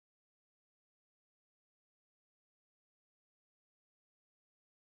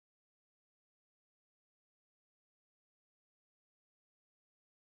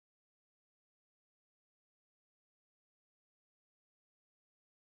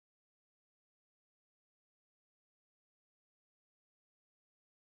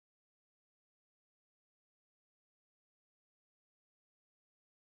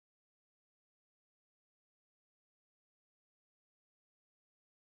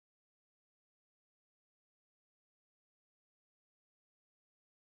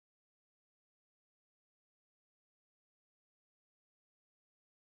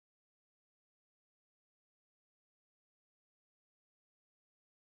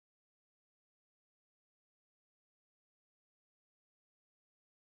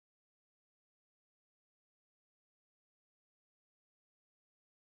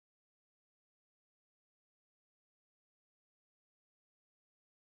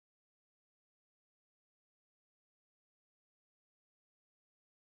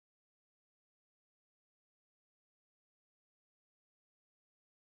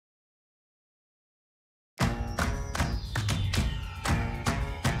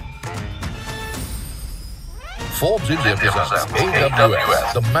Forbes India presents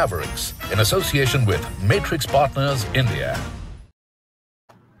AWS The Mavericks in association with Matrix Partners India.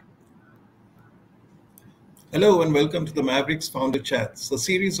 Hello and welcome to the Mavericks Founder Chats, a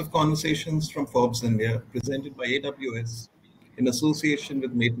series of conversations from Forbes India presented by AWS in association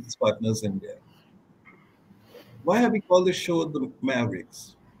with Matrix Partners India. Why have we called this show the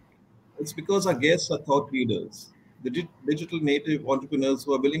Mavericks? It's because our guests are thought leaders, the digital native entrepreneurs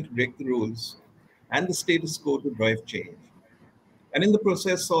who are willing to break the rules and the status quo to drive change, and in the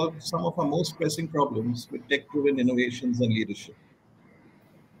process solve some of our most pressing problems with tech-driven innovations and leadership.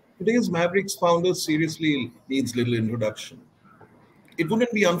 Today's Mavericks founder seriously needs little introduction. It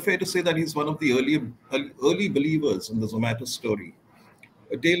wouldn't be unfair to say that he's one of the early believers in the Zomato story,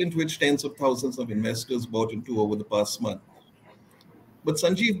 a tale into which tens of thousands of investors bought into over the past month. But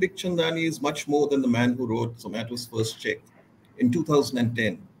Sanjeev Bikhchandani is much more than the man who wrote Zomato's first check in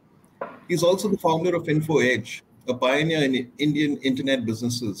 2010. He's also the founder of InfoEdge, a pioneer in Indian internet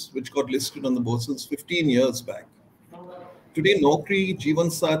businesses, which got listed on the bourses 15 years back. Today, Naukri,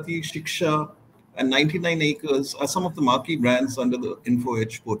 Jeevansathi, Shiksha, and 99 Acres are some of the marquee brands under the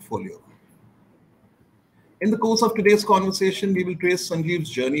InfoEdge portfolio. In the course of today's conversation, we will trace Sanjeev's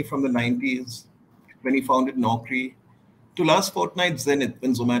journey from the 90s, when he founded Naukri, to last fortnight's zenith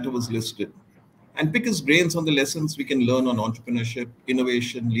when Zomato was listed, and pick his brains on the lessons we can learn on entrepreneurship,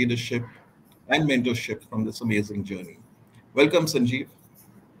 innovation, leadership, and mentorship from this amazing journey. Welcome, Sanjeev.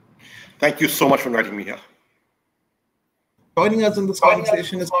 Thank you so much for inviting me here. Joining us in this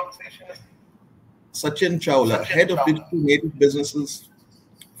conversation is Sachin Chawla, Head of Digital Native Businesses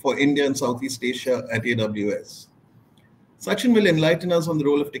for India and Southeast Asia at AWS. Sachin will enlighten us on the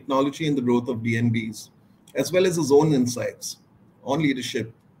role of technology in the growth of DNBs, as well as his own insights on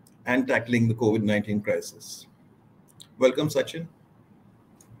leadership and tackling the COVID-19 crisis. Welcome, Sachin.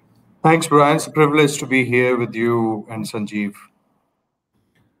 Thanks, Brian. It's a privilege to be here with you and Sanjeev.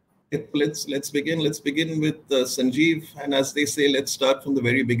 Let's begin. Let's begin with Sanjeev. And as they say, let's start from the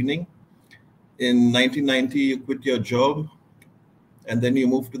very beginning. In 1990, you quit your job, and then you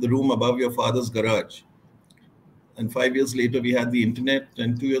moved to the room above your father's garage. And 5 years later, we had the internet,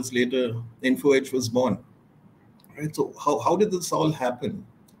 and 2 years later, InfoEdge was born. Right. So how did this all happen?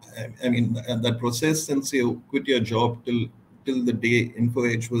 I mean, that process since you quit your job till the day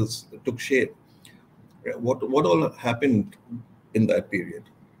InfoEdge took shape. What all happened in that period?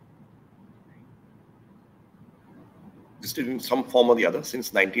 This did in some form or the other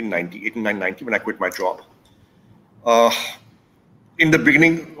since 1990, when I quit my job. In the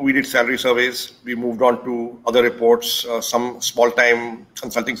beginning, we did salary surveys. We moved on to other reports, some small-time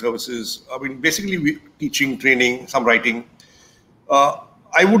consulting services. I mean, basically, teaching, training, some writing.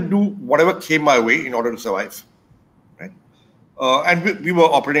 I would do whatever came my way in order to survive. Right? And we were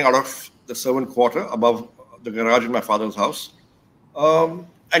operating out of the servant quarter above the garage in my father's house.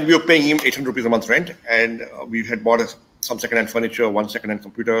 And we were paying him 800 rupees a month rent. And we had bought some second-hand furniture, one second-hand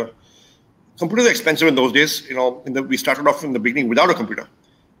computer. Computers are expensive in those days. You know, we started off in the beginning without a computer,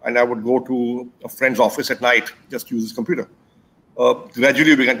 and I would go to a friend's office at night just to use his computer.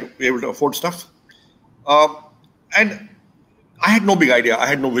 Gradually, we began to be able to afford stuff, and I had no big idea. I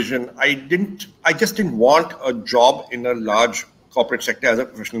had no vision. I just didn't want a job in a large corporate sector as a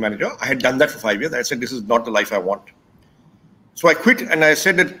professional manager. I had done that for 5 years. I said, this is not the life I want. So I quit, and I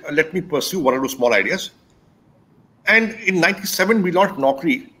said that let me pursue one or two small ideas. And in '97, we launched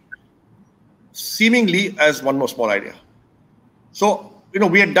Naukri, seemingly as one more small idea. So,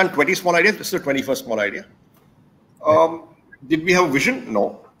 we had done 20 small ideas. This is the 21st small idea. Did we have a vision?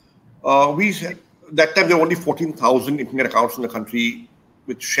 No. That time, there were only 14,000 internet accounts in the country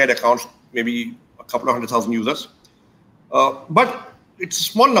with shared accounts, maybe a couple of 100,000 users. But it's a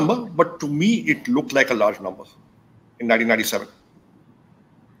small number, but to me, it looked like a large number in 1997.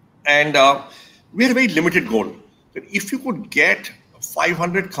 And we had a very limited goal. That if you could get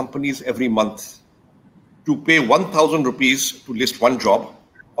 500 companies every month to pay 1,000 rupees to list one job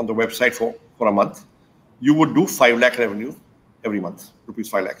on the website for a month, you would do 5 lakh revenue every month, rupees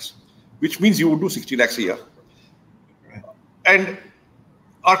 5 lakhs, which means you would do 60 lakhs a year. And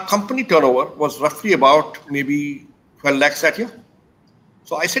our company turnover was roughly about maybe 12 lakhs that year.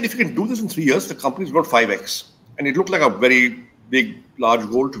 So I said, if you can do this in 3 years, the company's got 5x. And it looked like a very big, large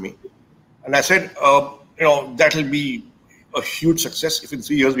goal to me. And I said, that'll be a huge success if in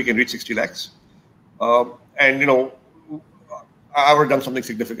 3 years we can reach 60 lakhs. And I would have done something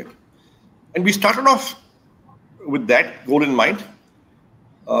significant. And we started off with that goal in mind.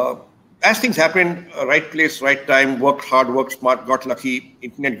 As things happened, right place, right time, worked hard, worked smart, got lucky,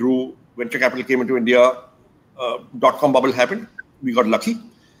 internet grew, venture capital came into India, dot-com bubble happened, we got lucky.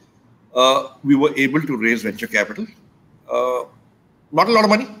 we were able to raise venture capital. Not a lot of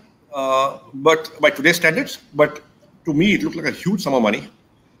money, but by today's standards, but to me, it looked like a huge sum of money.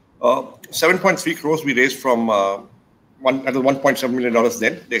 7.3 crores we raised from $1.7 million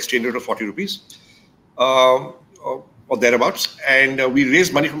then. The exchange rate was 40 rupees or thereabouts. And we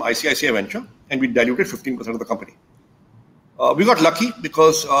raised money from ICICI Venture and we diluted 15% of the company. We got lucky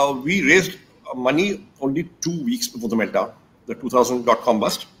because we raised money only 2 weeks before the meltdown, the 2000.com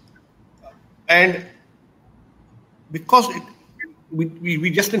bust. And because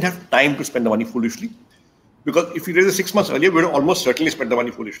we just didn't have time to spend the money foolishly. Because if we raised it 6 months earlier, we would have almost certainly spent the money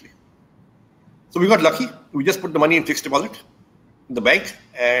foolishly. So we got lucky. We just put the money in fixed deposit in the bank.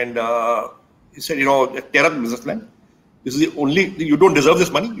 And he said, tear up the business plan. This is the only, you don't deserve this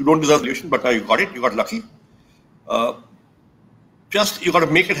money. You don't deserve solution, but now you got it. You got lucky. You got to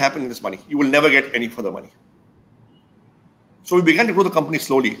make it happen in this money. You will never get any further money. So we began to grow the company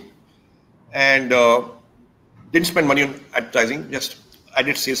slowly and didn't spend money on advertising, just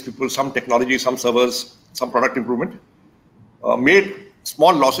added salespeople, some technology, some servers, some product improvement, made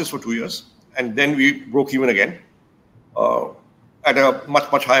small losses for 2 years, and then we broke even again at a much,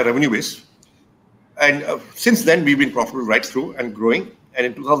 much higher revenue base. And since then, we've been profitable right through and growing. And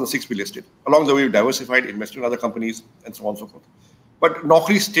in 2006, we listed. Along the way, we diversified, invested in other companies, and so on and so forth. But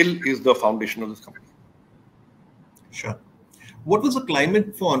Naukri still is the foundation of this company. Sure. What was the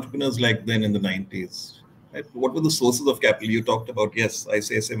climate for entrepreneurs like then in the 90s? Right? What were the sources of capital? You talked about, yes,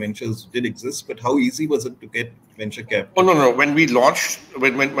 ICICI Ventures did exist, but how easy was it to get venture capital? Oh, no. When we launched,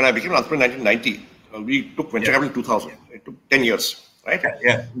 when I became an entrepreneur in 1990, we took venture capital in 2000. It took 10 years, right?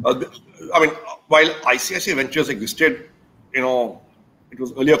 Yeah. While ICICI Ventures existed, it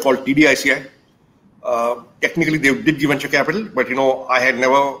was earlier called TDICI. Technically, they did give venture capital, but,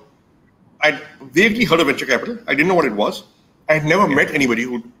 I'd vaguely heard of venture capital. I didn't know what it was. I had never met anybody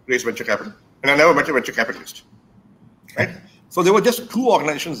who raised venture capital. And I never met a venture capitalist, right? So there were just 2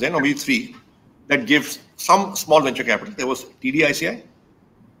 organizations then, or maybe 3, that gave some small venture capital. There was TDICI,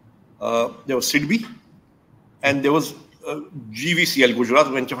 there was SIDBI, and there was GVCL, Gujarat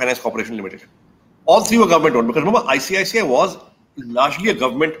Venture Finance Corporation Limited. All 3 were government-owned, because remember, ICICI was largely a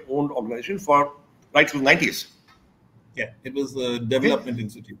government-owned organization right through the 90s. Yeah, it was a development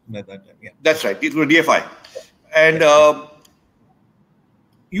institute at that time. Yeah, that's right. It was a DFI, and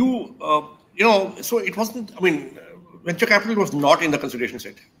so it wasn't. Venture capital was not in the consideration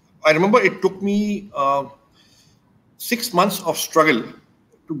set. I remember it took me 6 months of struggle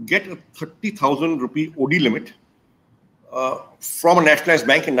to get a 30,000 rupee OD limit from a nationalized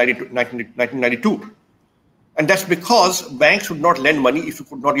bank in 1992, and that's because banks would not lend money if you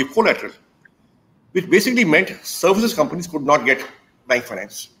could not give collateral, which basically meant services companies could not get bank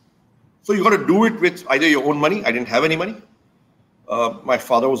finance. So you got to do it with either your own money. I didn't have any money. My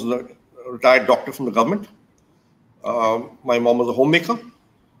father was a retired doctor from the government. My mom was a homemaker.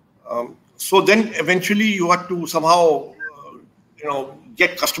 So then eventually you had to somehow,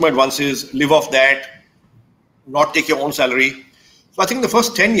 get customer advances, live off that, not take your own salary. So I think the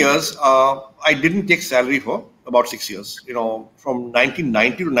first 10 years, I didn't take salary for about 6 years. From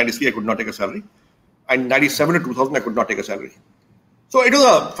 1990 to 93, I could not take a salary. And 97 to 2000, I could not take a salary. So it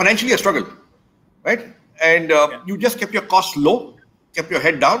was financially a struggle, right? And you just kept your costs low, kept your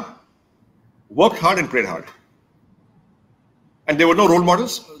head down, worked hard and prayed hard. And there were no role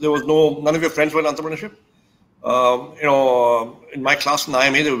models. There was none of your friends were in entrepreneurship. In my class in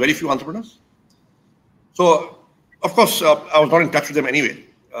IMA, there were very few entrepreneurs. So, of course, I was not in touch with them anyway.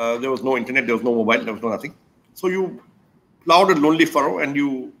 There was no internet, there was no mobile, there was no nothing. So you plowed a lonely furrow and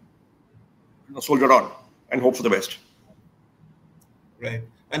you soldiered on and hope for the best. Right.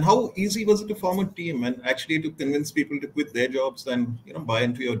 And how easy was it to form a team and actually to convince people to quit their jobs and buy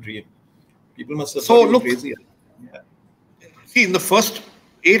into your dream? People must have thought you were crazy. Yeah. See, in the first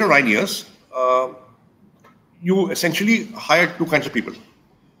 8 or 9 years, you essentially hired 2 kinds of people.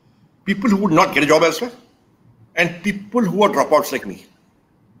 People who would not get a job elsewhere and people who are dropouts like me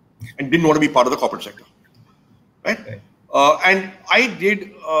and didn't want to be part of the corporate sector. Right? And I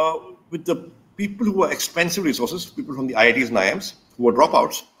did with the people who were expensive resources, people from the IITs and IIMs who were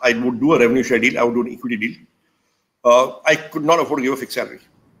dropouts. I would do a revenue share deal. I would do an equity deal. I could not afford to give a fixed salary.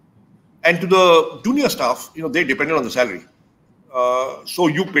 And to the junior staff, they depended on the salary. So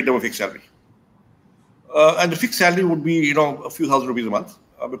you paid them a fixed salary. And the fixed salary would be, a few thousand rupees a month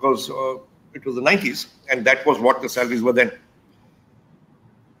because it was the 90s and that was what the salaries were then.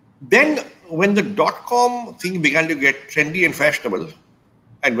 Then when the .com thing began to get trendy and fashionable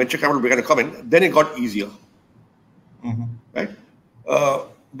and venture capital began to come in, then it got easier. Mm-hmm. Right?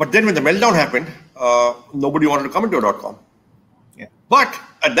 But then when the meltdown happened, nobody wanted to come into a .com. Yeah. But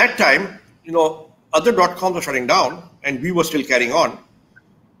at that time, other .coms were shutting down and we were still carrying on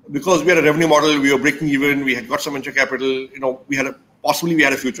because we had a revenue model, we were breaking even, we had got some venture capital, we had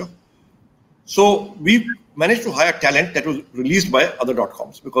a future. So we managed to hire talent that was released by other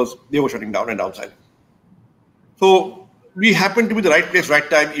 .coms because they were shutting down and downsizing. So we happened to be the right place, right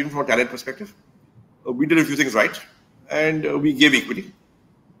time, even from a talent perspective. We did a few things right, and we gave equity,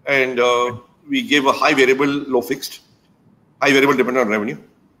 and we gave a high variable, low fixed, high variable dependent on revenue.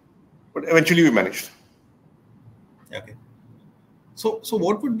 But eventually we managed. Okay. So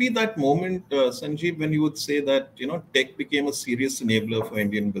what would be that moment, Sanjeev, when you would say that, tech became a serious enabler for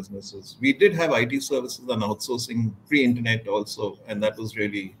Indian businesses? We did have IT services and outsourcing pre-internet also, and that was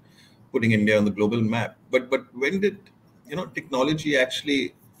really putting India on the global map. But when did, technology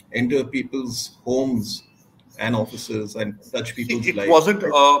actually enter people's homes and offices and touch people's lives?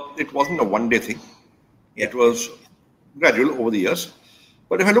 It wasn't a one-day thing. Yeah. It was gradual over the years.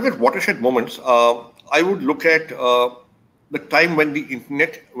 But if I look at watershed moments, I would look at the time when the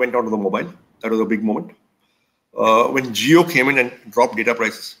internet went onto the mobile. That was a big moment. When Jio came in and dropped data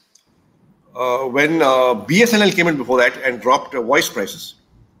prices. When BSNL came in before that and dropped voice prices.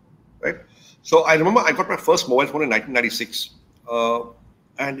 Right. So I remember I got my first mobile phone in 1996.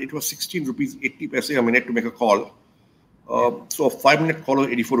 And it was 16 rupees 80 paise a minute to make a call. So a 5-minute call was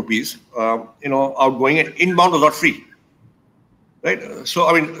 84 rupees. Outgoing and inbound was not free. Right. So,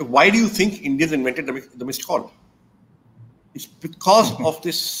 why do you think Indians invented the missed call? It's because of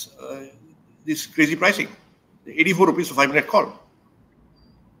this crazy pricing. The 84 rupees for 5-minute call.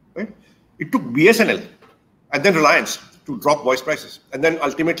 Right? It took BSNL and then Reliance to drop voice prices, and then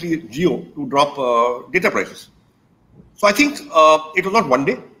ultimately Jio to drop data prices. So I think it was not one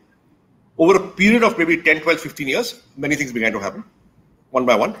day. Over a period of maybe 10, 12, 15 years, many things began to happen, one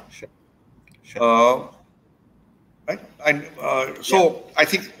by one. Sure. Right? And so I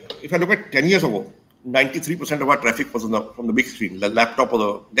think if I look at 10 years ago, 93% of our traffic was from the big screen, the laptop or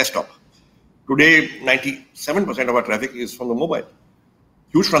the desktop. Today, 97% of our traffic is from the mobile.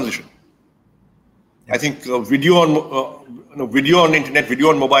 Huge transition. I think video on internet, video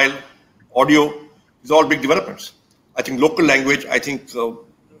on mobile, audio, these are all big developments. I think local language, I think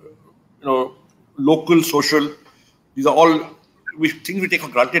local, social, these are all things we take for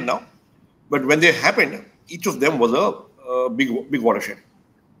granted now. But when they happened, each of them was a big watershed.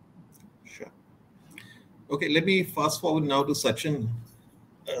 Sure. Okay, let me fast forward now to Sachin.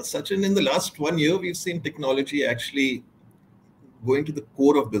 Sachin, in the last 1 year, we've seen technology actually going to the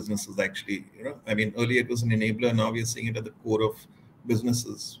core of businesses, actually. Earlier it was an enabler, now we are seeing it at the core of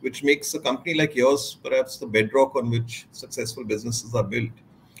businesses, which makes a company like yours perhaps the bedrock on which successful businesses are built.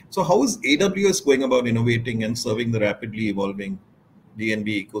 So how is AWS going about innovating and serving the rapidly evolving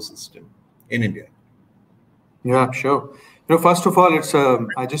DNB ecosystem in India? Yeah, sure. First of all,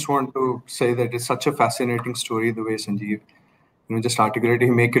 I just want to say that it's such a fascinating story, the way Sanjeev, just articulated,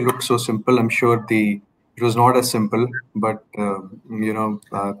 make it look so simple. I'm sure it was not as simple, but,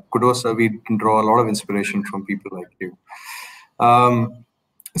 kudos, we can draw a lot of inspiration from people like you.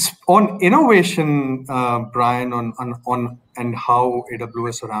 On innovation, Brian, on and how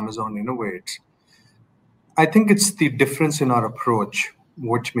AWS or Amazon innovates, I think it's the difference in our approach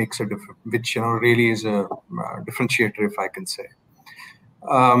which makes a difference, which really is a differentiator, if I can say.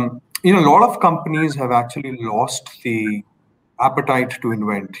 A lot of companies have actually lost the appetite to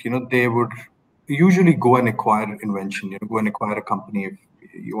invent. They would usually go and acquire invention. Go and acquire a company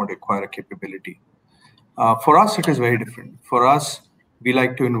if you want to acquire a capability. For us, it is very different. For us, we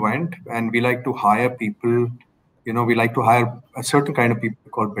like to invent and we like to hire people. We like to hire a certain kind of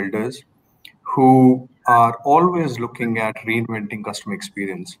people called builders who are always looking at reinventing customer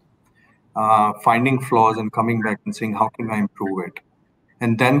experience, finding flaws and coming back and saying, how can I improve it?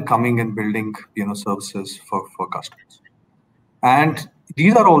 And then coming and building, services for customers. And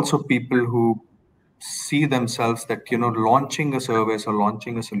these are also people who see themselves that, launching a service or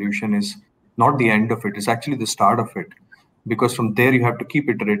launching a solution is not the end of it. It's actually the start of it. Because from there, you have to keep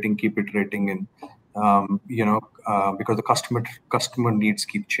iterating. And, because the customer needs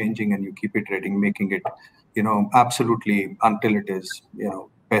keep changing and you keep iterating, making it, absolutely until it is,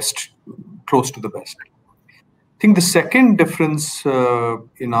 best, close to the best. I think the second difference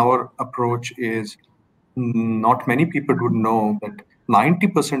in our approach is not many people would know that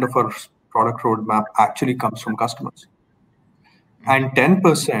 90% of our product roadmap actually comes from customers. And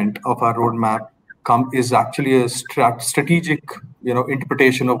 10% of our roadmap is actually a strategic,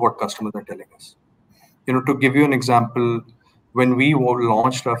 interpretation of what customers are telling us. To give you an example, when we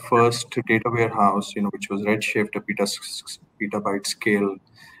launched our first data warehouse, which was Redshift, a petabyte scale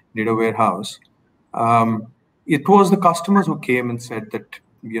data warehouse, it was the customers who came and said that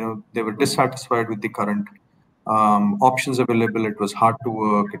they were dissatisfied with the current options available. It was hard to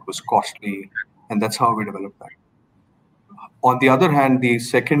work, it was costly, and that's how we developed that. On the other hand, the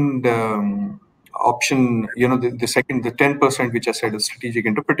second option, the 10%, which I said is strategic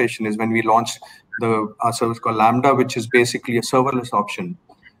interpretation, is when we launched our service called Lambda, which is basically a serverless option.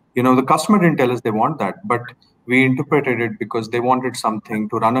 The customer didn't tell us they want that, but we interpreted it because they wanted something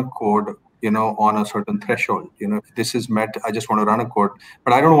to run a code, on a certain threshold. If this is met, I just want to run a code,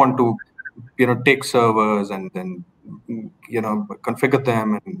 but I don't want to, take servers and then, configure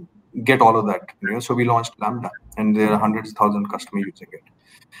them and get all of that. So we launched Lambda, and there are hundreds of thousands of customers using it.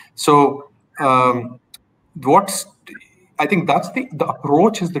 So I think that's the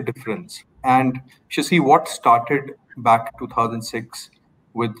approach is the difference. And you see what started back 2006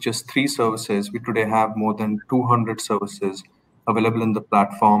 with just 3 services. We today have more than 200 services available in the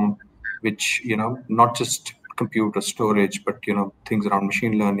platform, which, not just compute or storage, but, things around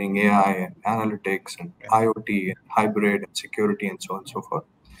machine learning, AI, and analytics, and IoT, and hybrid, and security, and so on and so forth.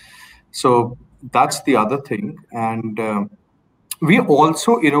 So that's the other thing. And we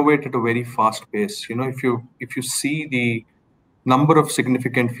also innovate at a very fast pace. If you see the number of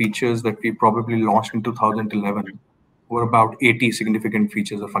significant features that we probably launched in 2011, were about 80 significant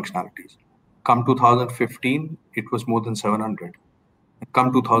features or functionalities. Come 2015, it was more than 700.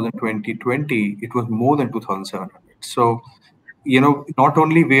 Come 2020, it was more than 2,700. So, not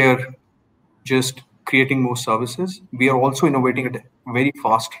only we're just creating more services, we are also innovating at a very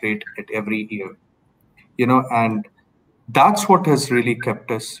fast rate at every year. And that's what has really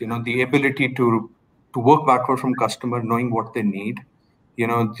kept us, the ability to work backward from customer, knowing what they need,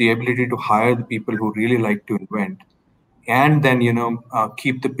 the ability to hire the people who really like to invent, and then,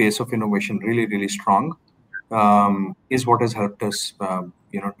 keep the pace of innovation really, really strong, is what has helped us, to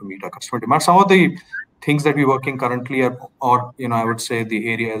meet our customer demand. Some of the things that we're working currently are, I would say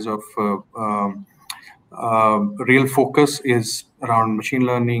the areas of real focus is around machine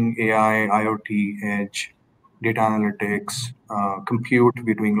learning, AI, IoT, edge, data analytics, compute.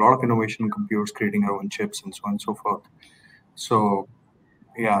 We're doing a lot of innovation in computers, creating our own chips, and so on and so forth. So,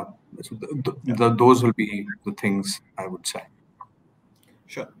 yeah, those will be the things I would say.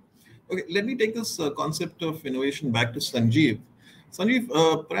 Sure. Okay, let me take this concept of innovation back to Sanjeev.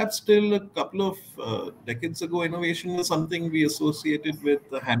 Sanjeev, perhaps still a couple of decades ago, innovation was something we associated with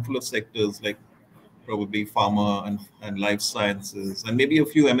a handful of sectors, like probably pharma and life sciences, and maybe a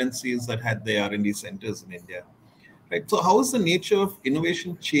few MNCs that had their R&D centers in India. Right. So how has the nature of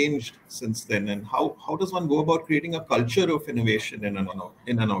innovation changed since then, and how does one go about creating a culture of innovation in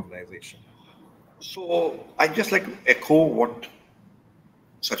an organization? So I just like to echo what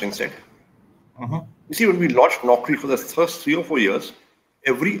Sachin said. You see, when we launched Naukri for the first 3 or 4 years,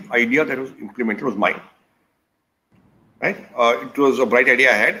 every idea that was implemented was mine. Right? It was a bright idea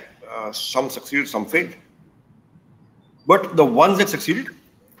I had. Some succeeded, some failed. But the ones that succeeded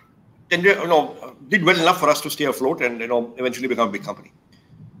did well enough for us to stay afloat and eventually become a big company.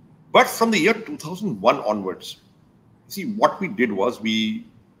 But from the year 2001 onwards, see, what we did was Hitesh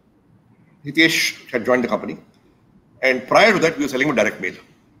had joined the company, and prior to that we were selling with direct mail,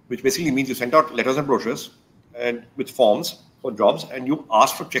 which basically means you sent out letters and brochures and with forms for jobs, and you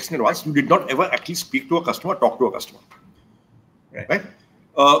asked for checks in advance. You did not ever actually speak to a customer, talk to a customer. Right?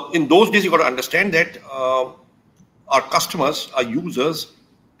 In those days, you got to understand that our customers, our users,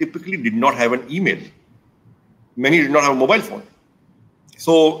 typically did not have an email. Many did not have a mobile phone.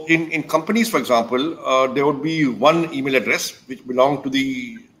 So in companies, for example, there would be one email address which belonged to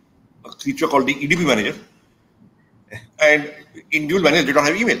a creature called the EDB manager, and individual managers did not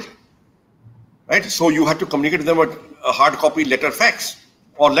have email. Right? So you had to communicate with them with a hard copy letter, fax,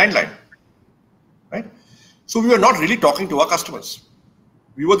 or landline. Right? So we were not really talking to our customers.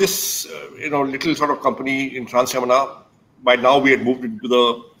 We were this little sort of company in Trans Yamuna. By now we had moved into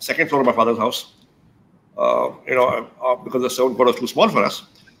the second floor of my father's house, because the servant quarter was too small for us.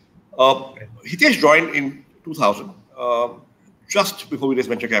 Hitesh joined in 2000, just before we raised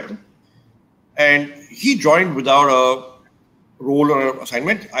venture capital. And he joined without a role or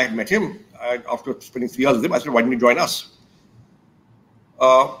assignment. I had met him. After spending 3 hours with him, I said, why didn't you join us?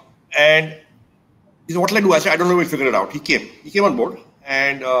 And he said, what will I do? I said, I don't know, we'll figure it out. He came on board.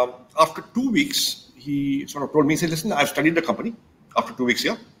 And after 2 weeks, he sort of told me, he said, listen, I've studied the company after 2 weeks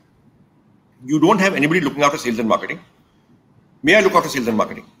here. You don't have anybody looking after sales and marketing. May I look after sales and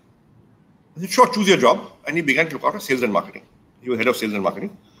marketing? I said, sure, choose your job. And he began to look after sales and marketing. He was head of sales and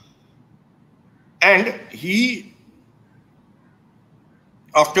marketing. And he,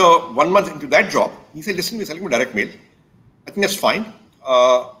 after 1 month into that job, he said, listen, we're selling with direct mail. I think that's fine.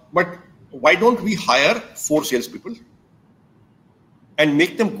 But why don't we hire 4 salespeople and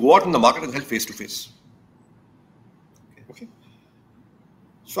make them go out in the market and sell face to face. Okay.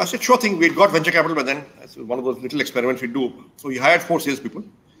 So I said, sure thing. We'd got venture capital by then. That's one of those little experiments we do. So we hired 4 salespeople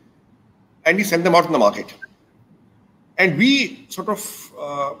and we sent them out in the market. And we sort of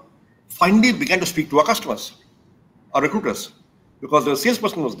finally began to speak to our customers, our recruiters, because the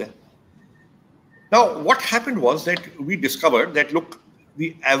salesperson was there. Now, what happened was that we discovered that, look,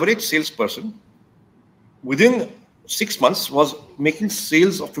 the average salesperson within 6 months was making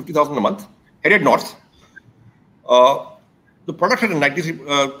sales of 50,000 a month, headed north. The product had a 93,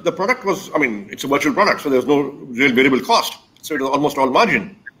 the product was, I mean, it's a virtual product, so there's no real variable cost. So it was almost all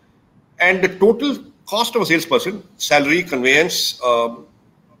margin. And the total cost of a salesperson, salary, conveyance,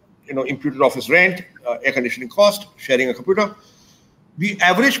 imputed office rent, air conditioning cost, sharing a computer, the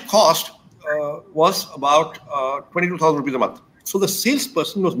average cost was about 22,000 rupees a month. So the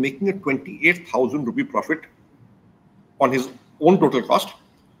salesperson was making a 28,000 rupee profit on his own total cost.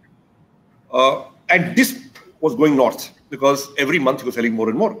 And this was going north because every month he was selling more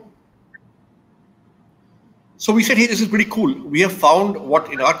and more. So we said, hey, this is pretty cool. We have found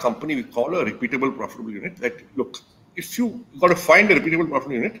what in our company we call a repeatable profitable unit. That, look, if you got to find a repeatable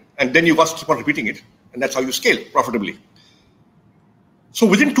profitable unit and then you got to keep on repeating it, and that's how you scale profitably. So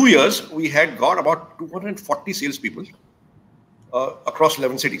within 2 years, we had got about 240 salespeople across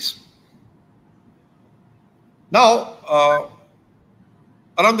 11 cities. Now,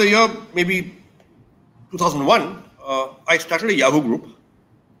 around the year maybe 2001, I started a Yahoo group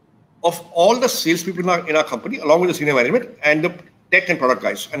of all the salespeople in our company, along with the senior management and the tech and product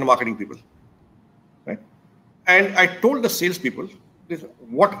guys and the marketing people. Right? And I told the salespeople,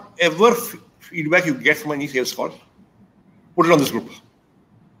 whatever feedback you get from any sales call, put it on this group.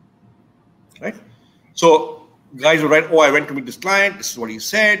 Right? So guys would write, oh, I went to meet this client, this is what he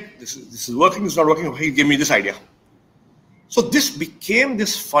said, this is working, this is not working, he gave me this idea. So this became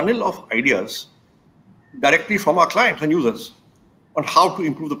this funnel of ideas directly from our clients and users on how to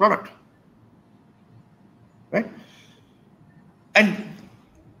improve the product. Right? And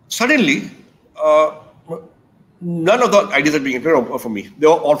suddenly, none of the ideas that being implemented from me, they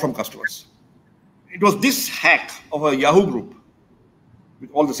were all from customers. It was this hack of a Yahoo group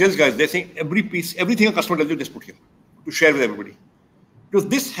with all the sales guys. They're saying everything a customer tells you, just put here to share with everybody. It was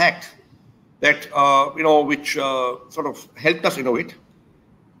this hack that which sort of helped us innovate.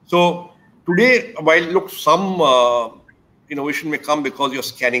 So today, while look, some innovation may come because you're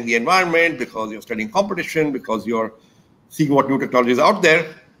scanning the environment, because you're studying competition, because you're seeing what new technology is out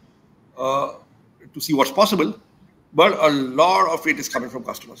there to see what's possible. But a lot of it is coming from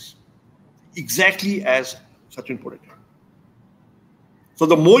customers, exactly as Sachin put it. So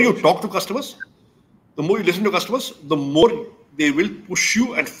the more you talk to customers, the more you listen to customers, the more they will push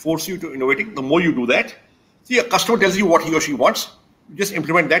you and force you to innovating. The more you do that, see, a customer tells you what he or she wants, you just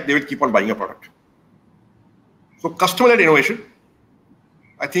implement that, they will keep on buying your product. So customer-led innovation,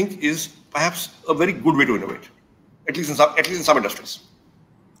 I think, is perhaps a very good way to innovate, at least in some industries.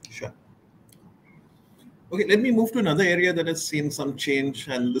 Sure. Okay, let me move to another area that has seen some change,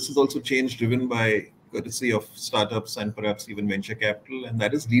 and this is also change driven by courtesy of startups and perhaps even venture capital, and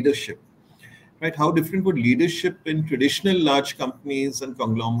that is leadership. Right? How different would leadership in traditional large companies and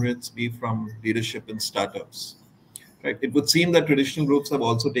conglomerates be from leadership in startups? Right? It would seem that traditional groups have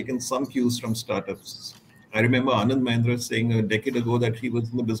also taken some cues from startups. I remember Anand Mahindra saying a decade ago that he was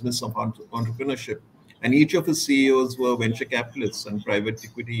in the business of entrepreneurship, and each of his CEOs were venture capitalists and private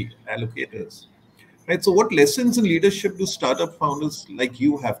equity allocators. Right? So what lessons in leadership do startup founders like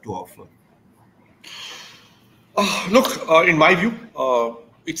you have to offer? Look, in my view,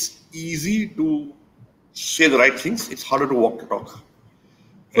 it's easy to say the right things. It's harder to walk the talk.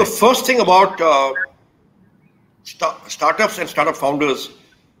 So the first thing about startups and startup founders,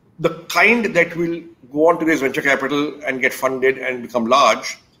 the kind that will go on to raise venture capital and get funded and become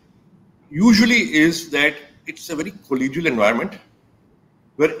large, usually is that it's a very collegial environment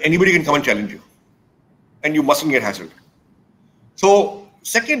where anybody can come and challenge you and you mustn't get hassled. So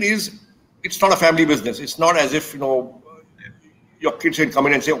second is, it's not a family business. It's not as if, your kids can come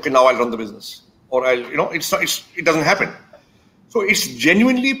in and say, okay, now I'll run the business, or it doesn't happen. So it's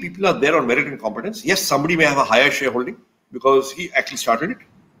genuinely, people are there on merit and competence. Yes, somebody may have a higher shareholding because he actually started it,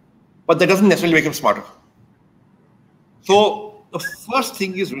 but that doesn't necessarily make him smarter. So the first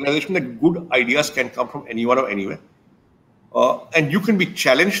thing is realization that good ideas can come from anyone or anywhere. And you can be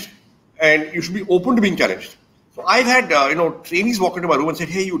challenged, and you should be open to being challenged. So I've had, trainees walk into my room and said,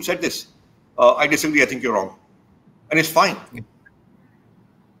 hey, you said this. I disagree, I think you're wrong. And it's fine.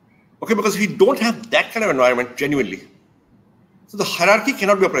 Okay, because we don't have that kind of environment genuinely. So the hierarchy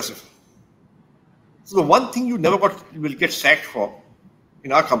cannot be oppressive. So the one thing you never will get sacked for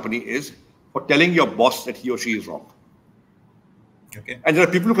in our company is for telling your boss that he or she is wrong. Okay. And there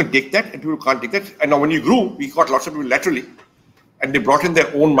are people who can take that and people who can't take that. And now when you grew, we got lots of people laterally, and they brought in their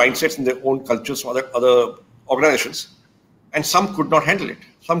own mindsets and their own cultures from other organizations. And some could not handle it.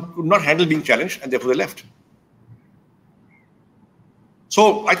 Some could not handle being challenged, and therefore they left.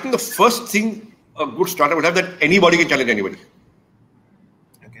 So I think the first thing a good startup would have that anybody can challenge anybody.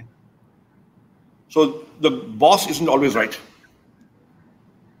 Okay. So the boss isn't always right.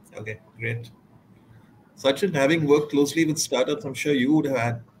 Okay, great. Sachin, having worked closely with startups, I'm sure you would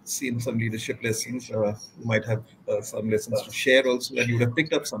have seen some leadership lessons. You might have some lessons to share also, and you would have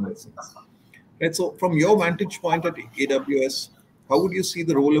picked up some lessons. Right. So from your vantage point at AWS, how would you see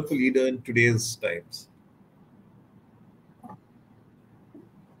the role of a leader in today's times?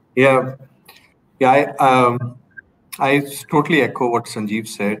 Yeah, I totally echo what Sanjeev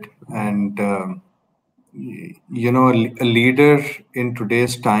said, and a leader in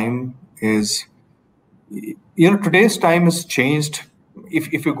today's time is, today's time has changed.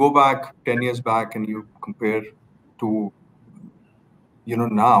 If you go back 10 years back and you compare to,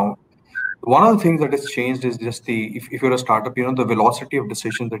 now, one of the things that has changed is just if you're a startup, the velocity of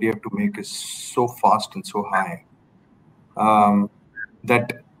decisions that you have to make is so fast and so high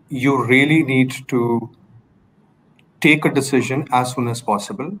that you really need to take a decision as soon as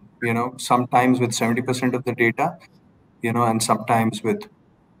possible, sometimes with 70% of the data, and sometimes with,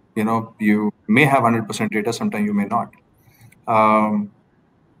 you may have 100% data, sometimes you may not.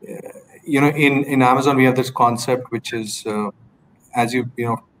 In Amazon, we have this concept, which is,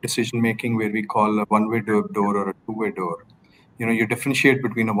 decision making, where we call a one-way door or a two-way door. You differentiate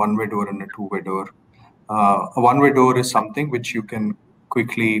between a one-way door and a two-way door. A one-way door is something which you can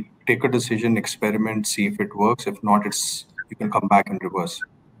quickly take a decision, experiment, see if it works. If not, you can come back and reverse.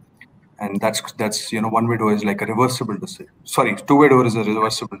 And that's one-way door is like a reversible decision. Sorry, two-way door is a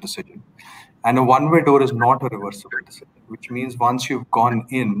reversible decision. And a one-way door is not a reversible decision, which means once you've gone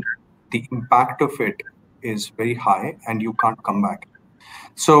in, the impact of it is very high and you can't come back.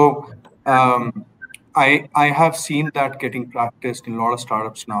 So I have seen that getting practiced in a lot of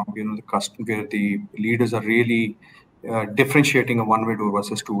startups now, where the leaders are really differentiating a one-way door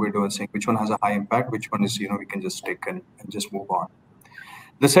versus two-way door, saying which one has a high impact, which one is, we can just take and just move on.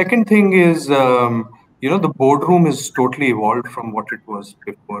 The second thing is, the boardroom is totally evolved from what it was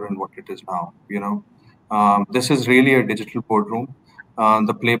before and what it is now. This is really a digital boardroom.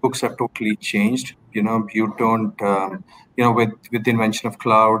 The playbooks have totally changed. You don't, with the invention of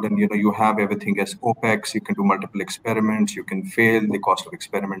cloud, and you have everything as OpEx. You can do multiple experiments. You can fail. The cost of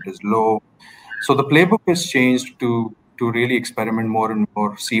experiment is low. So the playbook has changed to really experiment more and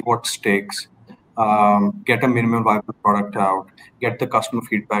more, see what sticks, get a minimum viable product out, get the customer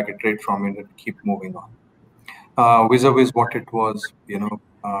feedback, iterate from it, and keep moving on. Vis-a-vis what it was,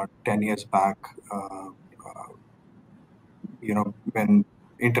 10 years back, when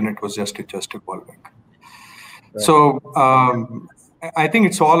internet was just evolving. Right. So I think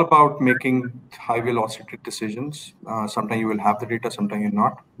it's all about making high velocity decisions. Sometimes you will have the data, sometimes you're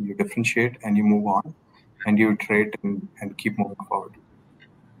not. You differentiate and you move on, and you iterate and keep moving forward.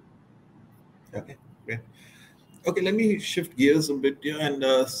 Okay, great. Okay, let me shift gears a bit here. And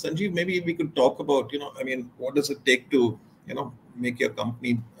Sanjeev, maybe we could talk about, what does it take to, make your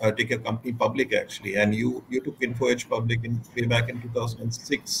company, take your company public, actually. And you took InfoEdge public way back in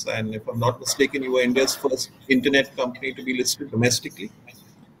 2006. And if I'm not mistaken, you were India's first internet company to be listed domestically.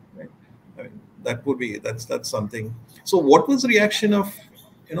 Right? That's something. So what was the reaction of,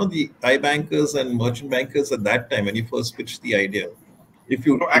 the iBankers and merchant bankers at that time when you first pitched the idea? I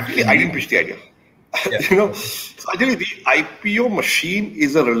didn't pitch the idea. Yeah. So actually the IPO machine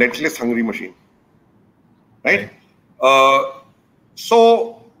is a relentless hungry machine, right?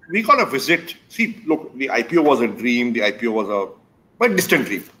 So we got a visit. See, look, the IPO was a dream. The IPO was a very distant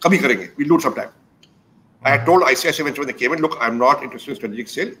dream. Kabhi karenge. We'll do it sometime. I had told ICICI when they came in, look, I'm not interested in strategic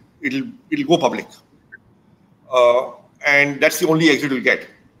sale. It'll go public, and that's the only exit we'll get.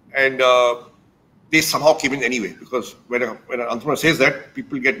 And they somehow came in anyway, because when an entrepreneur says that,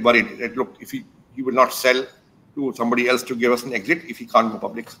 people get worried that, look, if he will not sell to somebody else to give us an exit if he can't go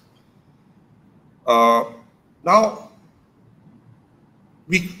public. Now,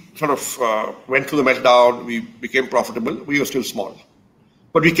 we sort of went through the meltdown. We became profitable. We were still small,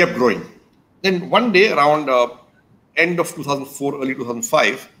 but we kept growing. Then one day around end of 2004, early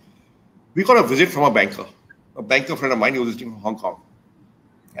 2005, we got a visit from a banker friend of mine who was visiting from Hong Kong.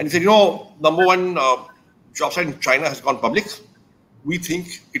 And he said, number one job site in China has gone public. We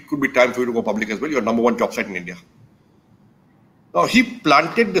think it could be time for you to go public as well. You're number one job site in India. Now, he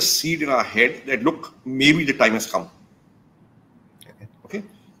planted the seed in our head that, look, maybe the time has come. Okay.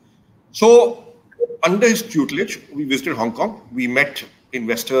 So under his tutelage, we visited Hong Kong. We met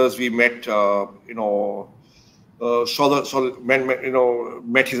investors. We met,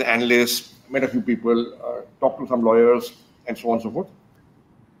 met his analysts, met a few people, talked to some lawyers, and so on and so forth.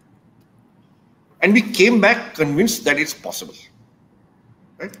 And we came back convinced that it's possible,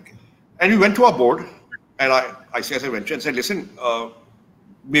 right? And we went to our board, and I said, as I ventured, and said, listen,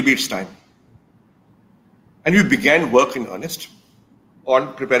 maybe it's time. And we began work in earnest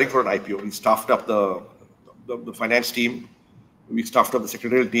on preparing for an IPO. We staffed up the finance team. We staffed up the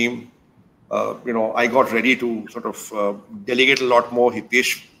secretarial team. I got ready to sort of delegate a lot more.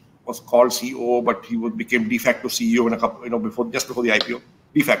 Hitesh was called CEO, but he became de facto CEO in a couple, just before the IPO,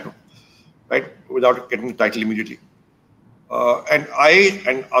 de facto, right, without getting the title immediately. And I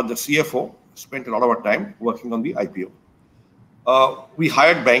and the CFO spent a lot of our time working on the IPO. We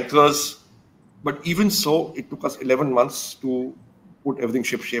hired bankers, but even so, it took us 11 months to put everything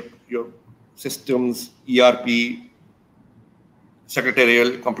ship-shape, your systems, ERP,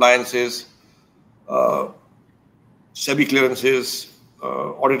 secretarial, compliances, SEBI clearances,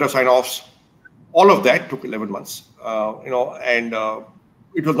 auditor sign-offs. All of that took 11 months, and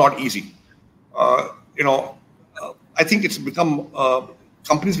it was not easy. I think it's become,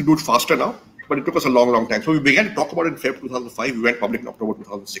 companies will do it faster now, but it took us a long, long time. So we began to talk about it in February 2005. We went public in October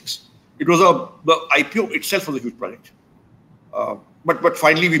 2006. It was the IPO itself was a huge project. But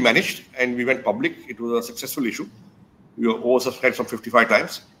finally we managed and we went public. It was a successful issue. We were oversubscribed some 55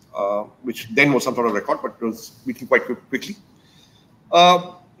 times, which then was some sort of record, but it was beaten quite quickly.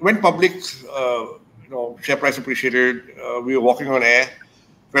 Went public, share price appreciated. We were walking on air,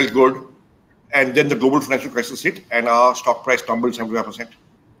 felt good. And then the global financial crisis hit and our stock price tumbled 75%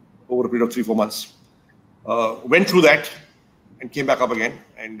 over a period of 3-4 months. Went through that and came back up again.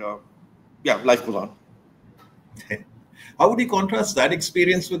 And life goes on. How would you contrast that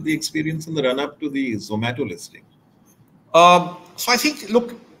experience with the experience in the run-up to the Zomato listing? So I think,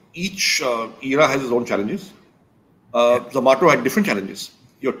 look, each era has its own challenges. Zomato had different challenges.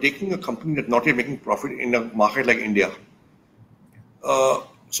 You're taking a company that's not yet making profit in a market like India.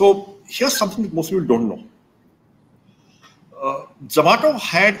 So here's something that most people don't know. Zomato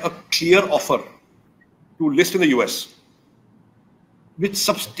had a clear offer to list in the US with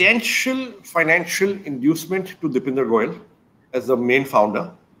substantial financial inducement to Dipinder Goyal as the main founder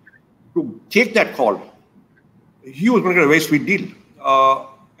to take that call. He was going to get a very sweet deal.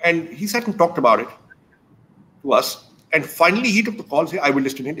 And he sat and talked about it to us. And finally, he took the call and said, I will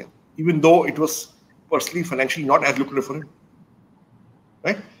list in India, even though it was personally, financially not as lucrative for him.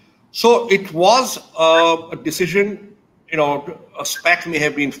 Right? So it was a decision, a SPAC may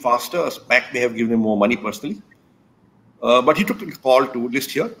have been faster, a SPAC may have given him more money personally. But he took the call to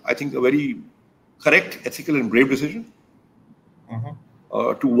list here. I think a very correct, ethical and brave decision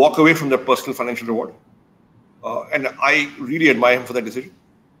to walk away from that personal financial reward. And I really admire him for that decision.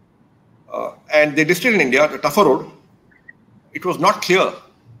 And they listed in India, the tougher road. It was not clear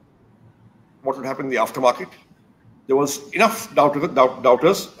what would happen in the aftermarket. There was enough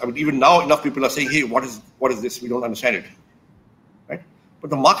doubters. I mean, even now, enough people are saying, hey, what is this? We don't understand it. Right? But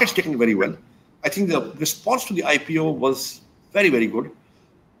the market's taken it very well. I think the response to the IPO was very, very good.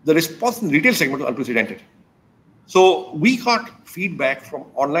 The response in the retail segment was unprecedented. So we got feedback from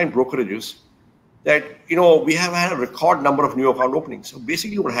online brokerages that, we have had a record number of new account openings. So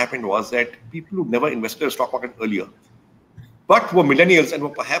basically what happened was that people who never invested in the stock market earlier, but were millennials and were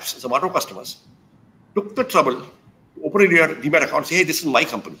perhaps Zomato customers, took the trouble to open a demat account and say, hey, this is my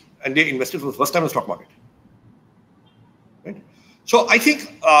company. And they invested for the first time in the stock market. Right? So I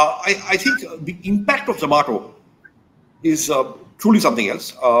think the impact of Zomato is truly something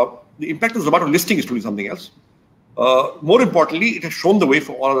else. The impact of Zomato listing is truly something else. More importantly, it has shown the way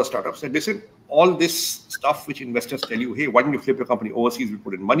for all other startups. And listen, all this stuff which investors tell you, hey, why don't you flip your company overseas? We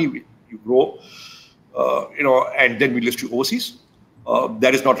put in money, you grow, and then we list you overseas.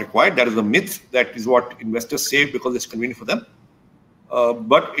 That is not required. That is a myth. That is what investors say because it's convenient for them.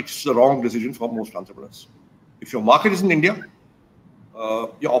 But it's the wrong decision for most entrepreneurs. If your market is in India,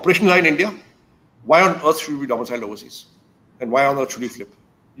 your operations are in India, why on earth should you be domiciled overseas? And why on earth should you flip?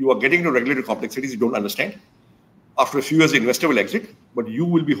 You are getting into regulatory complexities you don't understand. After a few years, the investor will exit, but you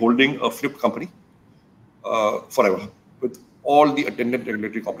will be holding a flipped company forever with all the attendant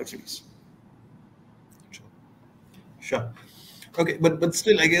regulatory complexities. Sure. Okay, but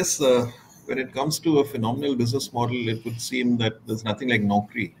still, I guess when it comes to a phenomenal business model, it would seem that there's nothing like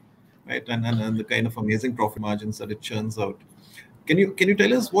Naukri, right? And the kind of amazing profit margins that it churns out. Can you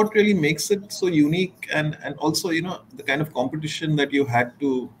tell us what really makes it so unique, and also the kind of competition that you had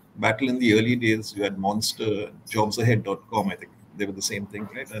to battle in the early days? You had Monster, JobsAhead.com. I think they were the same thing,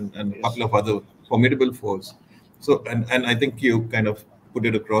 right? And a couple of other formidable foes. So, and I think you kind of put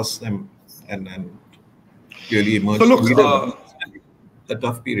it across them and clearly emerged. So look, a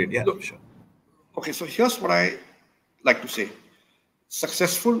tough period, yeah, look, sure. Okay, so here's what I like to say.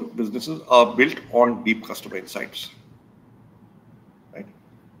 Successful businesses are built on deep customer insights, right?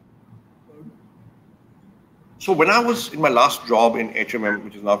 So when I was in my last job in HMM,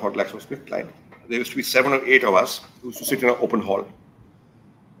 which is now called GlaxoSmithKline, there used to be 7 or 8 of us who used to sit in an open hall.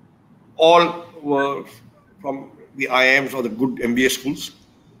 All were from the IIMs or the good MBA schools.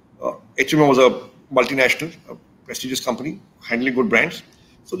 HMM was a multinational, a prestigious company, handling good brands.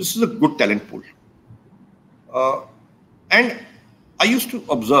 So this is a good talent pool. And I used to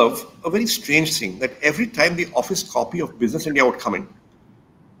observe a very strange thing, that every time the office copy of Business India would come in,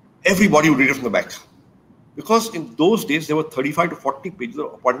 everybody would read it from the back. Because in those days, there were 35 to 40 pages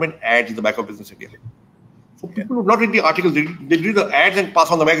of appointment ads in the back of Business India. So people would not read the articles, they'd read the ads and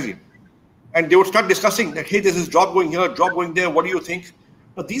pass on the magazine. And they would start discussing that, hey, there's this job going here, job going there, what do you think?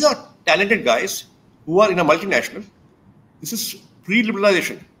 Now, these are talented guys who are in a multinational. This is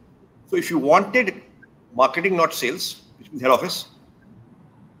pre-liberalization. So if you wanted marketing, not sales, which means head office,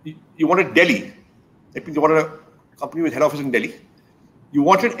 you wanted Delhi, that means you wanted a company with head office in Delhi. You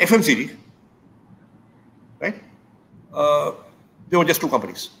wanted FMCG, right? There were just 2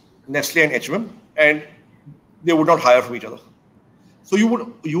 companies, Nestle and HMM, and they would not hire from each other. So you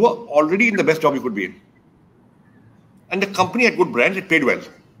were already in the best job you could be in. And the company had good brands, it paid well.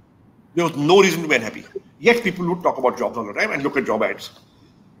 There was no reason to be unhappy. Yet people would talk about jobs all the time and look at job ads.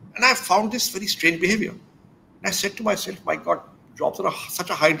 And I found this very strange behavior. And I said to myself, my God, jobs are such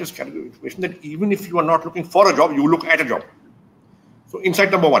a high interest category of information that even if you are not looking for a job, you look at a job. So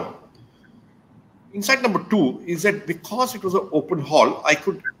insight number 1. Insight number 2 is that because it was an open hall, I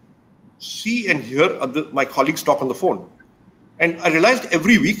could see and hear my colleagues talk on the phone. And I realized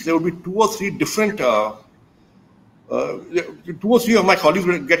every week there would be 2 or 3 different, 2 or 3 of my colleagues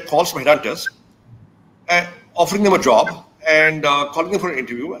would get calls from headhunters, offering them a job and calling them for an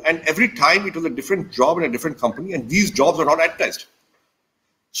interview. And every time it was a different job in a different company, and these jobs are not advertised.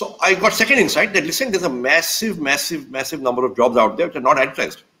 So I got second insight that, listen, there's a massive number of jobs out there which are not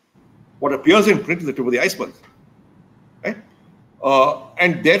advertised. What appears in print is the tip of the iceberg, right?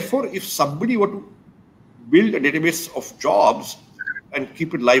 And therefore, if somebody were to build a database of jobs and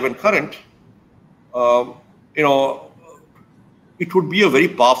keep it live and current, it would be a very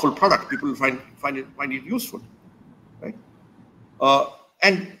powerful product. People will find it useful, right?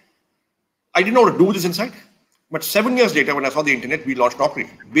 And I didn't know what to do with this insight. But 7 years later, when I saw the internet, we launched Naukri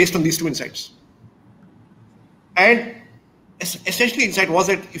based on these 2 insights. And essentially, insight was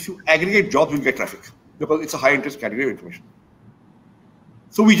that if you aggregate jobs, you'll get traffic because it's a high interest category of information.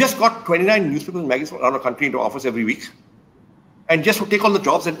 So we just got 29 newspapers and magazines around the country into office every week, and just to take all the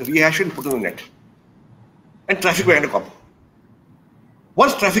jobs and rehash it and put it on the net. And traffic began to come.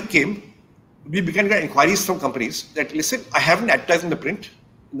 Once traffic came, we began to get inquiries from companies that, listen, I haven't advertised in the print,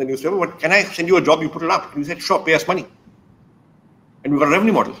 in the newspaper, but can I send you a job, you put it up? And we said, sure, pay us money. And we got a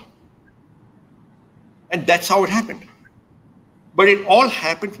revenue model. And that's how it happened. But it all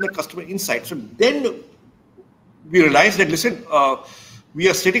happened from the customer insight. So then we realized that, listen, we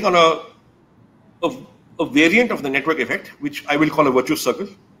are sitting on a variant of the network effect, which I will call a virtuous circle.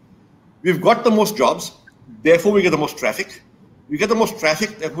 We've got the most jobs, therefore we get the most traffic. We get the most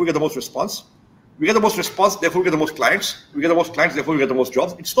traffic, therefore we get the most response. We get the most response, therefore we get the most clients. We get the most clients, therefore we get the most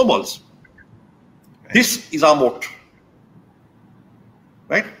jobs. It snowballs. This is our moat.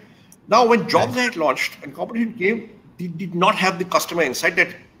 Right? Now, when jobs had launched and competition came, they did not have the customer insight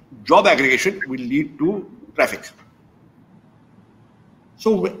that job aggregation will lead to traffic.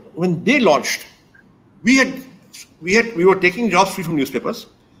 So when they launched, we were taking jobs free from newspapers.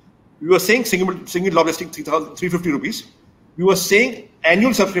 We were saying single job listing 350 rupees. We were saying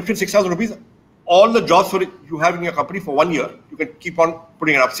annual subscription 6,000 rupees. All the jobs you have in your company for 1 year, you can keep on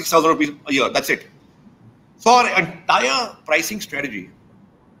putting it up, 6,000 rupees a year. That's it. So our entire pricing strategy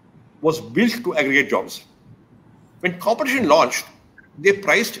was built to aggregate jobs. When competition launched, they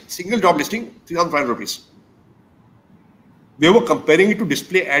priced single job listing 3,500 rupees. They were comparing it to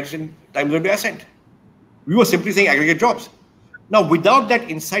display ads in Times of India Ascent. We were simply saying aggregate jobs. Now, without that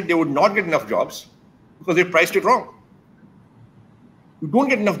insight, they would not get enough jobs because they priced it wrong. You don't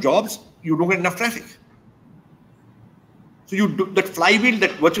get enough jobs, you don't get enough traffic. So that flywheel,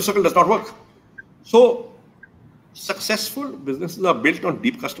 that virtuous circle does not work. So successful businesses are built on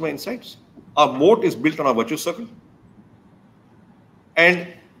deep customer insights. Our moat is built on our virtuous circle, and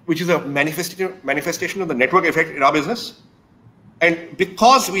which is a manifestation of the network effect in our business. And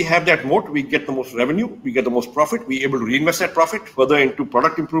because we have that moat, we get the most revenue, we get the most profit, we're able to reinvest that profit further into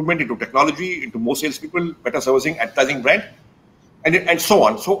product improvement, into technology, into more salespeople, better servicing, advertising brand, and so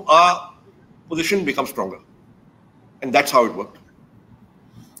on. So our position becomes stronger. And that's how it worked.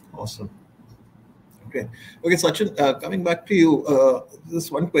 Awesome. Okay, Sachin, coming back to you,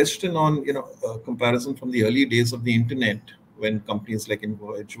 this one question on, comparison from the early days of the internet when companies like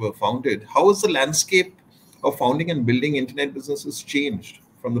InfoEdge were founded. How has the landscape of founding and building internet businesses changed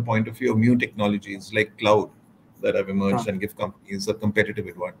from the point of view of new technologies like cloud that have emerged and give companies a competitive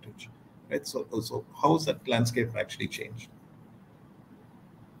advantage, right? So how has that landscape actually changed?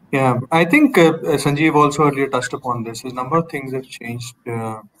 Yeah, I think Sanjeev also earlier touched upon this. A number of things have changed.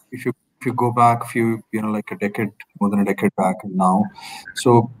 If you go back like a decade, more than a decade back and now.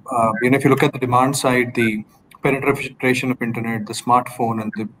 So if you look at the demand side, the penetration of internet, the smartphone,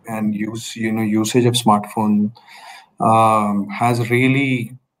 and usage of smartphone has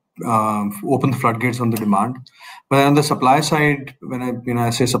really opened the floodgates on the demand. But on the supply side, when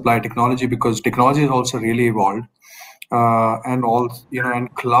I say supply technology, because technology has also really evolved.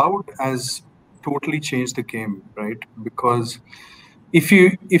 And cloud has totally changed the game, right? Because if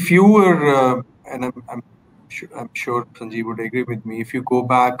you were, and I'm sure Sanjeev would agree with me, if you go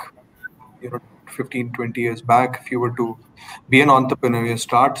back, 15, 20 years back, if you were to be an entrepreneur, you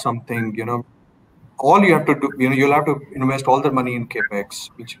start something, all you have to do, you'll have to invest all the money in capex,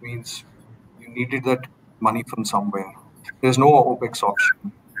 which means you needed that money from somewhere. There's no OPEX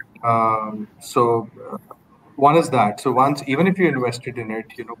option. One is that. So even if you invested in it,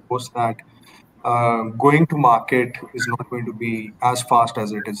 post that, going to market is not going to be as fast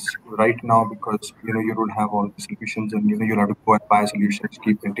as it is right now because, you don't have all the solutions and, you'll have to go and buy solutions,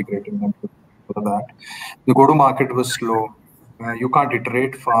 keep integrating them for that. The go-to-market was slow. You can't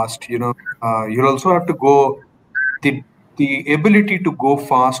iterate fast. You'll also have to go. The ability to go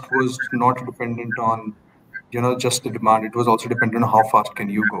fast was not dependent on just the demand. It was also dependent on how fast can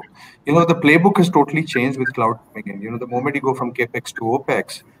you go. The playbook has totally changed with cloud coming in. The moment you go from capex to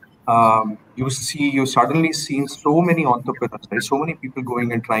opex, you suddenly see so many entrepreneurs, right? So many people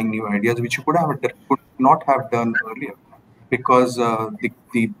going and trying new ideas, which you could not have done earlier, because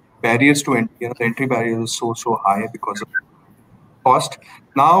the barriers to the entry barriers are so high because of cost.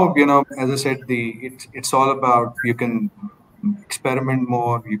 Now, as I said, it's all about, you can experiment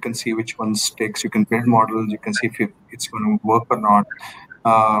more, you can see which one sticks, you can build models, you can see if it's going to work or not.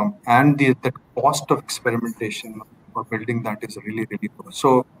 And the cost of experimentation or building that is really, really low.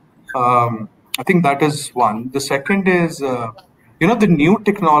 So I think that is one. The second is, the new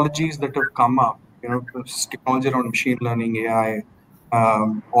technologies that have come up, technology around machine learning, AI,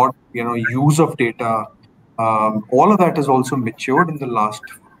 or, use of data, all of that has also matured in the last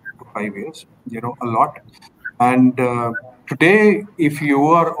 5 years, a lot. And today, if you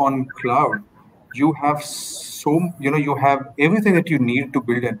are on cloud, you have you have everything that you need to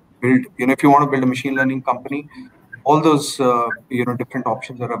build. If you want to build a machine learning company, all those, different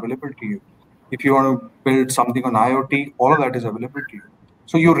options are available to you. If you want to build something on IoT, all of that is available to you.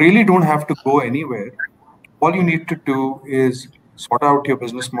 So you really don't have to go anywhere. All you need to do is sort out your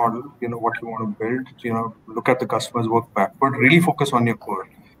business model, what you want to build, look at the customers, work backward, really focus on your core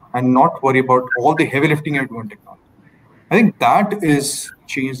and not worry about all the heavy lifting you're doing technology. I think that is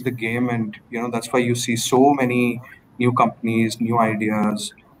changed the game. And, that's why you see so many new companies, new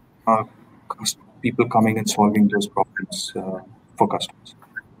ideas, people coming and solving those problems for customers.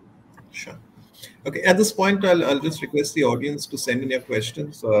 Sure. Okay, at this point, I'll just request the audience to send in your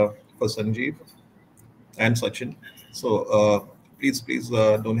questions for Sanjeev and Sachin. So please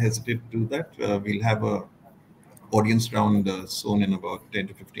don't hesitate to do that. We'll have a audience round soon in about 10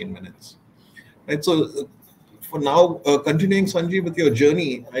 to 15 minutes. Right. So for now, continuing, Sanjeev, with your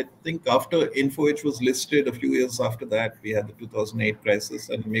journey, I think after InfoEdge was listed, a few years after that, we had the 2008 crisis,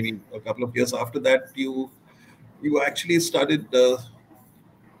 and maybe a couple of years after that, you actually started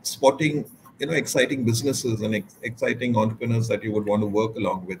spotting exciting businesses and exciting entrepreneurs that you would want to work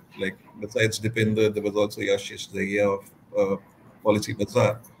along with. Like, besides Dipinder, there was also Yashish Dahiya of Policy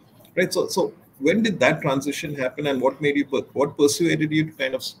Bazaar, right? So when did that transition happen, and what persuaded you to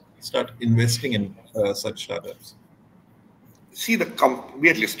kind of start investing in such startups? See, we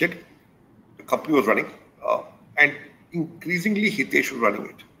had listed, the company was running, and increasingly Hitesh was running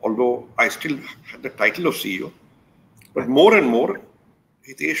it. Although I still had the title of CEO, but more and more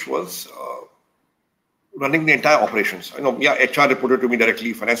Hitesh was running the entire operations. HR reported to me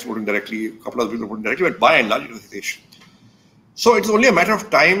directly, finance reported directly, a couple of people reported directly, but by and large it was Hitesh. So it's only a matter of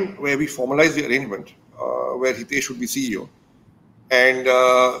time where we formalize the arrangement, where Hitesh would be CEO, and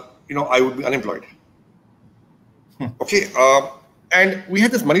I would be unemployed. Okay. And we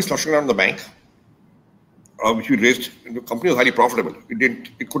had this money sloshing around the bank, which we raised. The company was highly profitable.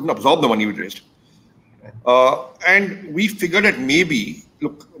 It couldn't absorb the money we raised. And we figured that maybe,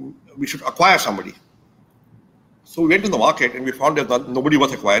 look, we should acquire somebody. So we went to the market and we found that nobody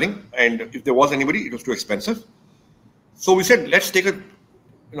was acquiring. And if there was anybody, it was too expensive. So we said, let's take a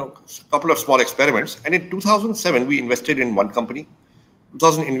couple of small experiments. And in 2007, we invested in one company.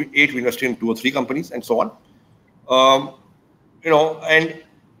 2008, we invested in 2 or 3 companies and so on. And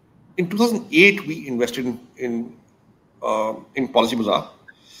in 2008, we invested in Policy Bazaar.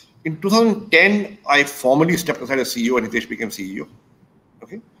 In 2010, I formally stepped aside as CEO and Hitesh became CEO.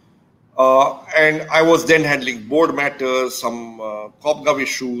 Okay. And I was then handling board matters, some CorpGov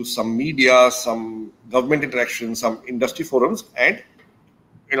issues, some media, some government interactions, some industry forums, and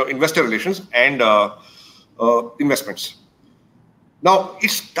investor relations and investments. Now, it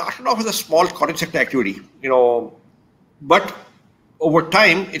started off as a small cottage sector activity, but over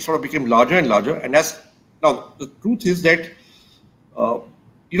time, it sort of became larger and larger. And now, the truth is that,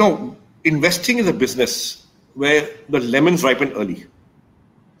 investing is a business where the lemons ripen early.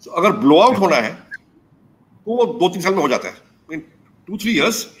 So, agar blowout hona hai, to wo 2-3 saal mein ho jata hai. In 2-3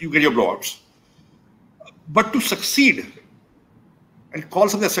 years, you get your blowouts. But to succeed and call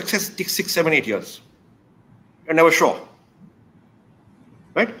something a success takes 6, 7, 8 years. You're never sure.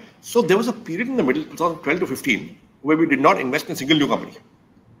 Right? So there was a period in the middle, 2012 to 15, where we did not invest in a single new company.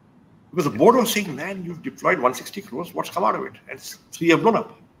 Because the board was saying, man, you've deployed 160 crores, what's come out of it? And 3 have blown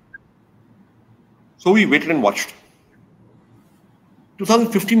up. So we waited and watched.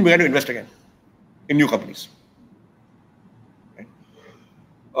 2015, we began to invest again in new companies. Right?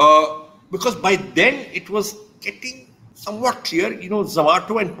 Because by then, it was getting somewhat clear,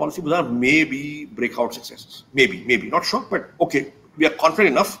 Zomato and Policy Bazaar may be breakout successes. Maybe, not sure, but okay. We are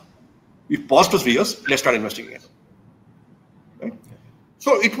confident enough. We've paused for 3 years. Let's start investing again. Right?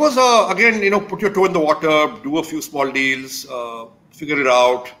 So it was, again, put your toe in the water, do a few small deals, figure it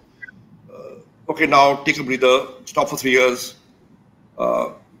out. Okay, now take a breather, stop for 3 years.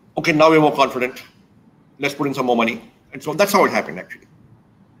 Okay, now we're more confident. Let's put in some more money. And so that's how it happened, actually.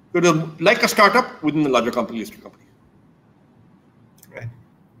 It was like a startup within a larger company, listed company. Right.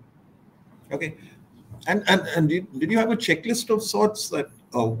 Okay. And did you have a checklist of sorts that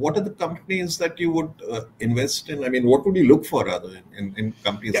what are the companies that you would invest in? I mean, what would you look for rather in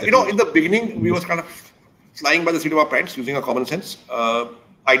companies? Yeah, in the beginning, we was kind of flying by the seat of our pants, using our common sense.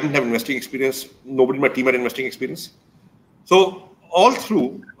 I didn't have investing experience. Nobody in my team had investing experience. So all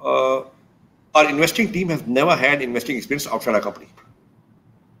through, our investing team has never had investing experience outside our company.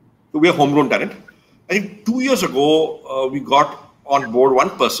 So we are homegrown talent. I think 2 years ago, we got on board one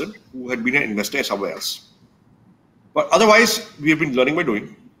person who had been an investor somewhere else. But otherwise, we have been learning by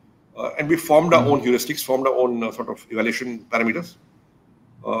doing. And we formed our own heuristics, formed our own sort of evaluation parameters,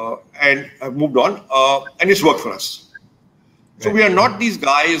 and have moved on. And it's worked for us. So we are not these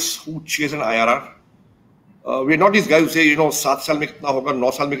guys who chase an IRR. We are not these guys who say, 7 saal mein kitna hoga,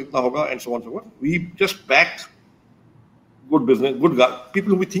 9 saal mein kitna hoga, and so on and so forth. We just back good business, good guys, people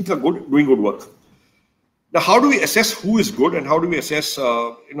who we think are good, doing good work. Now, how do we assess who is good and how do we assess,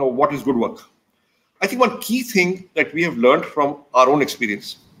 what is good work? I think one key thing that we have learned from our own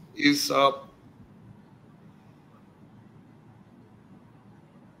experience is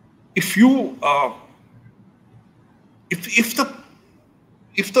if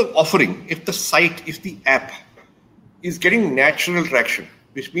the offering, if the site, if the app is getting natural traction,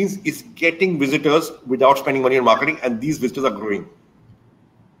 which means it's getting visitors without spending money on marketing, and these visitors are growing,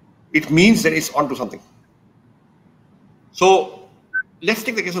 it means that it's onto something. So let's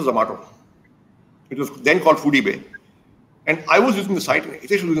take the case of Zomato. It was then called FoodieBay. And I was using the site,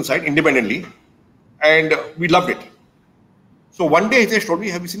 Hitesh was using the site independently, and we loved it. So one day Hitesh told me,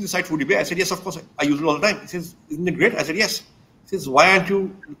 have you seen the site FoodieBay? I said, yes, of course. I use it all the time. He says, isn't it great? I said, yes. He says, why aren't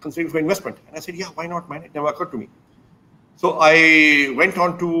you considering for investment? And I said, yeah, why not, man? It never occurred to me. So I went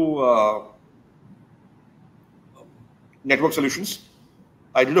on to Network Solutions.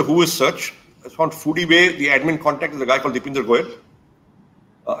 I did a Who is search. I found FoodieBay. The admin contact is a guy called Dipinder Goyal.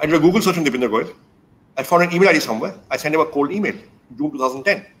 I did a Google search on Dipinder Goyal. I found an email ID somewhere. I sent him a cold email, June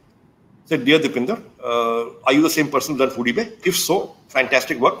 2010. I said, dear Dipinder, are you the same person who done FoodieBay? If so,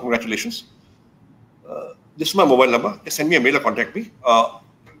 fantastic work. Congratulations. This is my mobile number. Just send me a mail or contact me. I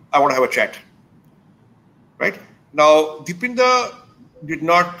want to have a chat. Right? Now, Dipinder did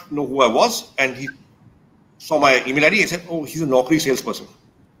not know who I was, and he saw my email ID. He said, oh, he's a Naukri salesperson.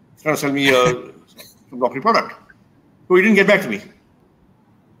 He's trying to sell me some Naukri product. So he didn't get back to me.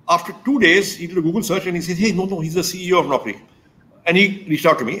 After 2 days, he did a Google search and he said, hey, no, he's the CEO of Naukri. And he reached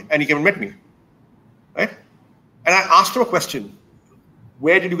out to me and he came and met me. Right? And I asked him a question.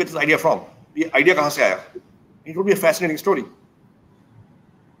 where did you get this idea from? The idea kahan se aaya? He told me a fascinating story.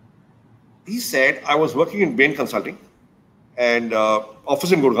 He said, I was working in Bain Consulting and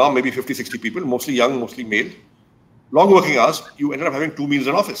office in Gurgaon, maybe 50, 60 people, mostly young, mostly male. Long working hours, you ended up having 2 meals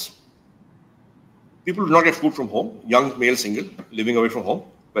in office. People would not get food from home, young male single, living away from home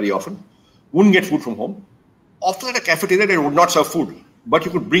very often, wouldn't get food from home. Often at a cafeteria, they would not serve food, but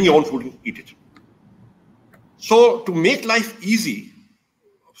you could bring your own food and eat it. So to make life easy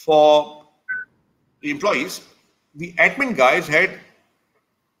for the employees, the admin guys had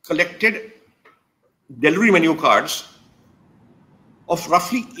collected delivery menu cards of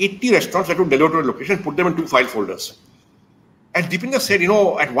roughly 80 restaurants that would deliver to a location, put them in 2 file folders. And Deepinder said,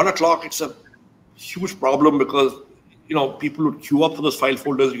 at 1 o'clock, it's a huge problem because, people would queue up for those file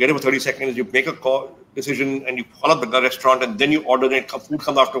folders. You get it for 30 seconds, you make a call decision and you call up the restaurant and then you order it, food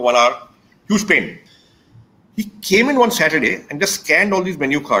comes after 1 hour. Huge pain. He came in one Saturday and just scanned all these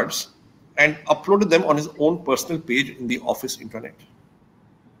menu cards and uploaded them on his own personal page in the office intranet.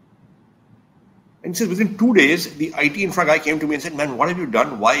 And he says, within 2 days, the IT infra guy came to me and said, man, what have you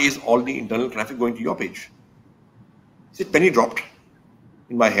done? Why is all the internal traffic going to your page? He said, penny dropped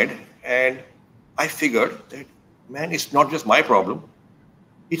in my head. And I figured that, man, it's not just my problem.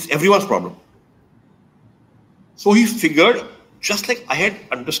 It's everyone's problem. So he figured, just like I had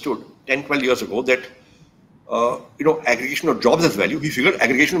understood 10, 12 years ago that, aggregation of jobs has value, he figured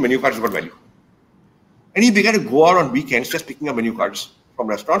aggregation of menu cards has got value. And he began to go out on weekends just picking up menu cards from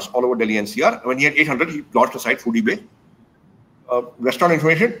restaurants all over Delhi NCR. When he had 800, he launched a site, Foodie Bay, restaurant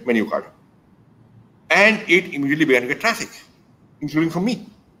information, menu card. And it immediately began to get traffic, including from me.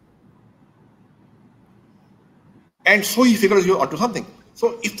 And so he figured you're onto something.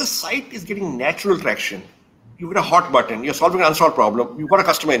 So if the site is getting natural traction, you get a hot button, you're solving an unsolved problem, you've got a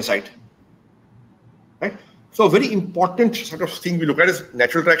customer insight. Right? So a very important sort of thing we look at is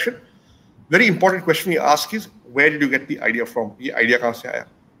natural traction. Very important question we ask is, where did you get the idea from? The idea kahan se aaya?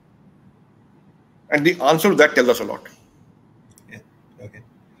 And the answer to that tells us a lot. Yeah. Okay.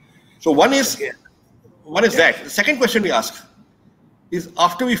 So one is that. The second question we ask is,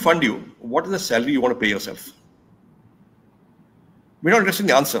 after we fund you, what is the salary you want to pay yourself? We're not interested in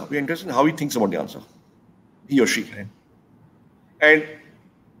the answer. We're interested in how he thinks about the answer, he or she. Okay. And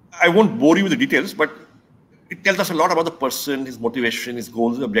I won't bore you with the details, but it tells us a lot about the person, his motivation, his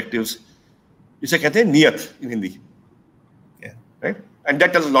goals, his objectives. It's like niyat in Hindi. Yeah. Right? And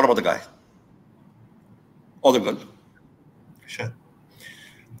that tells a lot about the guy or the girl. Sure.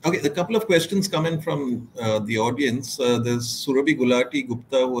 Okay, a couple of questions come in from the audience. There's Surabhi Gulati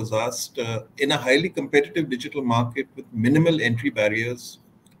Gupta who was asked, in a highly competitive digital market with minimal entry barriers,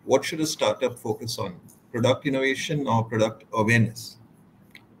 what should a startup focus on? Product innovation or product awareness?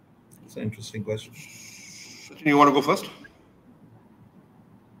 It's an interesting question. Sachin, you want to go first?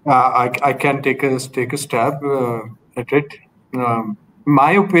 I can take a stab at it.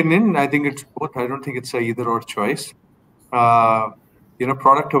 My opinion, I think it's both. I don't think it's a either or choice.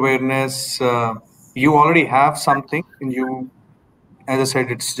 Product awareness, you already have something and you, as I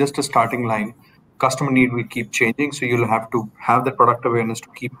said, it's just a starting line. Customer need will keep changing. So you'll have to have the product awareness to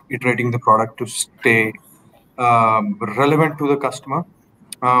keep iterating the product to stay relevant to the customer.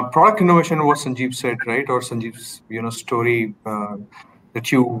 Product innovation, what Sanjeev said, right? Or Sanjeev's, story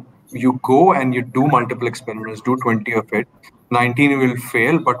that you go and you do multiple experiments, do 20 of it. 19 will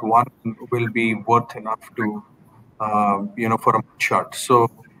fail, but 1 will be worth enough to, for a shot. So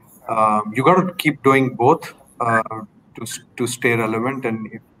you got to keep doing both to stay relevant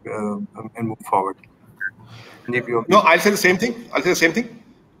and move forward. No, I'll say the same thing.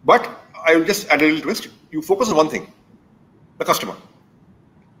 But I will just add a little twist. You focus on one thing, the customer.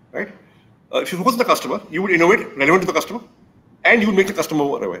 Right? If you focus on the customer, you would innovate relevant to the customer and you will make the customer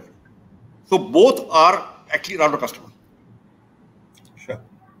more aware. So both are actually around the customer. Sure.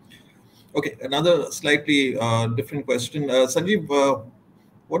 Okay, another slightly different question. Sanjeev,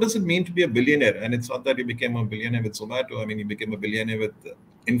 what does it mean to be a billionaire? And it's not that you became a billionaire with Zomato. I mean, you became a billionaire with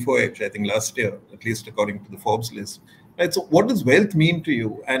InfoEdge, I think last year, at least according to the Forbes list. Right, so what does wealth mean to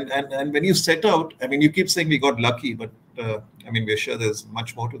you? And when you set out, I mean, you keep saying we got lucky, but we're sure there's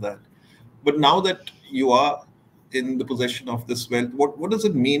much more to that. But now that you are in the possession of this wealth, what does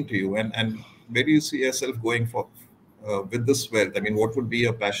it mean to you? And where do you see yourself going for with this wealth? I mean, what would be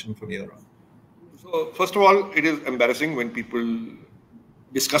your passion from here on? So first of all, it is embarrassing when people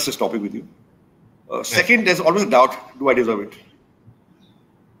discuss this topic with you. Second, there's always a doubt, do I deserve it?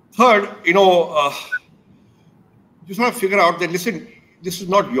 Third, you just want to figure out that, listen, this is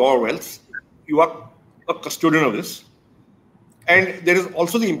not your wealth. You are a custodian of this. And there is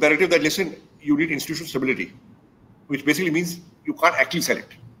also the imperative that, listen, you need institutional stability, which basically means you can't actually sell it.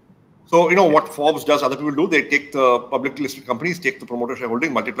 So, what Forbes does, other people do, they take the publicly listed companies, take the promoter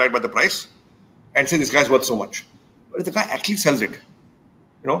shareholding, multiply it by the price, and say this guy's worth so much. But if the guy actually sells it,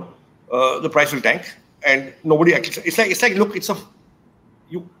 the price will tank, and nobody actually. It's like look,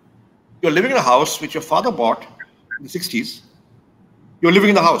 you're living in a house which your father bought in the 60s. You're living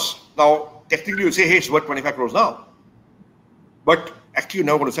in the house now. Technically, you say, hey, it's worth 25 crores now, but actually, you're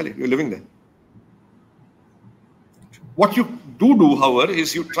never going to sell it. You're living there. What you do, however,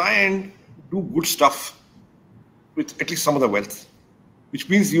 is you try and do good stuff with at least some of the wealth, which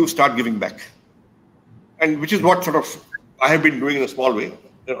means you start giving back. And which is what sort of I have been doing in a small way.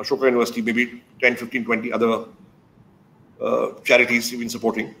 Ashoka University, maybe 10, 15, 20 other charities we've been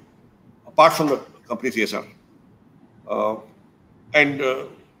supporting, apart from the company CSR. And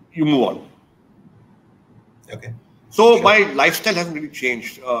you move on. Okay. So my lifestyle hasn't really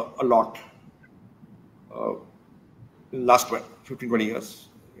changed a lot in the last 15, 20 years.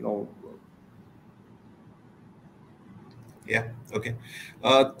 Yeah. Okay.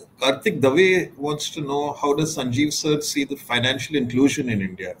 Karthik Dave wants to know, how does Sanjeev sir see the financial inclusion in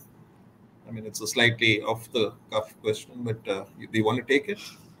India? I mean, it's a slightly off the cuff question, but do you want to take it?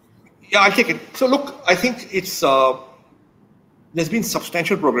 Yeah, I'll take it. So look, I think it's there's been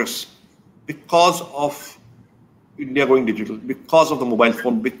substantial progress because of India going digital, because of the mobile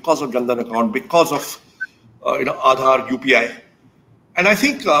phone, because of Jan Dhan account, because of Aadhaar, UPI, and I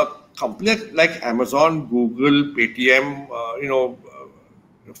think companies like Amazon, Google, Paytm,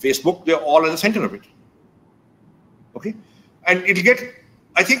 Facebook, they're all at the center of it. Okay, and it'll get.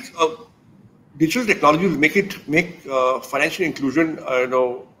 I think digital technology will make financial inclusion,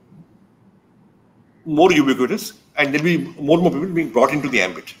 more ubiquitous, and there'll be more and more people being brought into the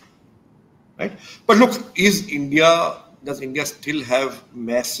ambit, right? But look, does India still have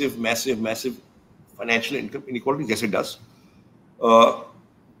massive financial income inequalities? Yes, it does.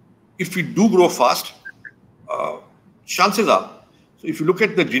 If we do grow fast, chances are, so if you look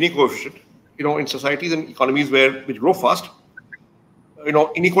at the Gini coefficient, in societies and economies which grow fast,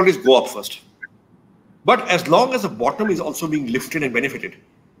 inequalities go up first. But as long as the bottom is also being lifted and benefited,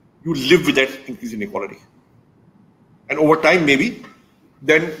 you live with that increase in inequality. And over time, maybe,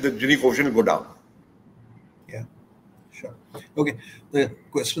 then the Gini coefficient will go down. Yeah, sure. Okay, the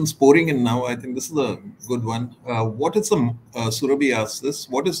question's pouring in now. I think this is a good one. What is Surabhi asks this,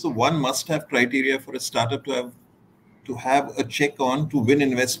 what is the one must-have criteria for a startup to have a check on to win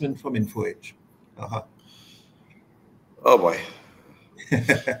investment from InfoEdge? Oh boy.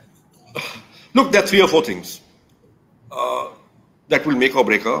 Look, there are 3 or 4 things that will make or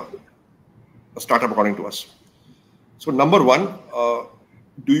break a startup according to us. So number 1,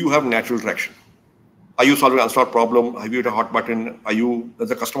 do you have natural traction? Are you solving an unsolved problem? Have you hit a hot button? Does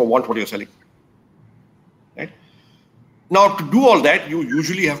the customer want what you're selling? Right? Now, to do all that, you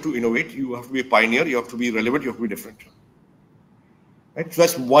usually have to innovate. You have to be a pioneer. You have to be relevant. You have to be different. Right? So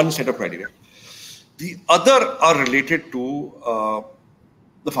that's one set of criteria. The other are related to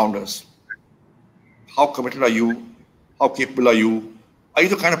the founders. How committed are you? How capable are you? Are you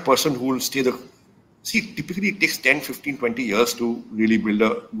the kind of person who will stay typically it takes 10, 15, 20 years to really build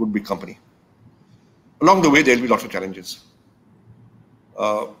a good big company. Along the way, there'll be lots of challenges.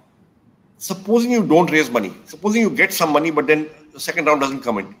 Supposing you don't raise money, supposing you get some money, but then the second round doesn't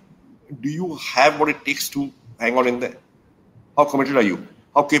come in. Do you have what it takes to hang on in there? How committed are you?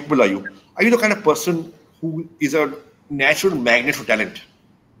 How capable are you? Are you the kind of person who is a natural magnet for talent?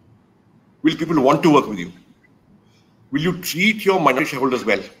 Will people want to work with you? Will you treat your minority shareholders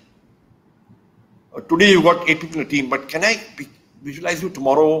well? Today you've got 8 people in a team, but can I visualize you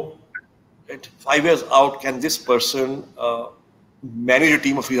tomorrow at 5 years out? Can this person manage a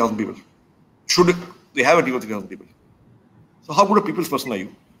team of 3,000 people? Should they have a team of 3,000 people? So how good a people's person are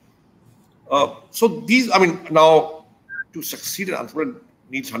you? So these, now to succeed in entrepreneur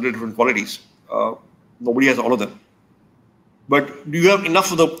needs 100 different qualities. Nobody has all of them. But do you have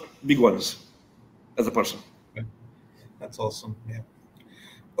enough of the big ones as a person? That's awesome. Yeah.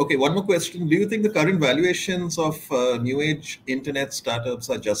 Okay, one more question. Do you think the current valuations of new age internet startups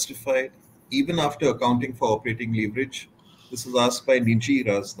are justified, even after accounting for operating leverage? This is asked by Niji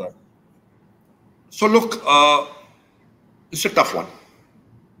Razdan. So look, it's a tough one,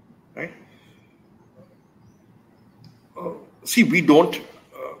 right? See, we don't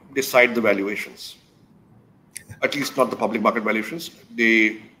decide the valuations, at least not the public market valuations.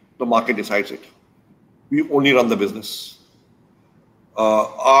 The market decides it. We only run the business.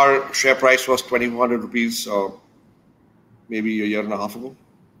 Our share price was 2,400 rupees maybe a year and a half ago.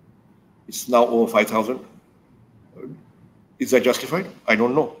 It's now over 5,000. Is that justified? I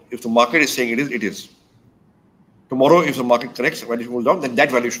don't know. If the market is saying it is, it is. Tomorrow, if the market corrects, valuation goes down, then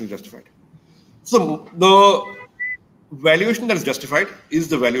that valuation is justified. So the valuation that is justified is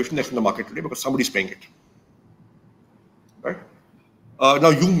the valuation that's in the market today because somebody's paying it. Right? Now,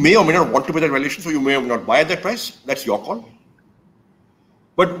 you may or may not want to pay that valuation, so you may or may not buy at that price. That's your call.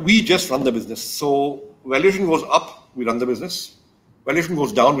 But we just run the business. So valuation goes up, we run the business. Valuation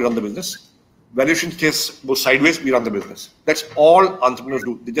goes down, we run the business. Valuation goes sideways, we run the business. That's all entrepreneurs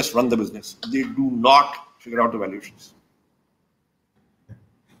do. They just run the business. They do not figure out the valuations.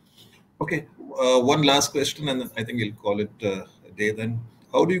 Okay, one last question, and I think you'll call it a day then.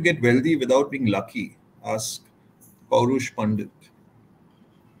 How do you get wealthy without being lucky? Ask Paurush Pandit.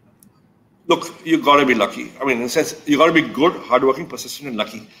 Look, you got to be lucky. I mean, in a sense, you got to be good, hardworking, persistent, and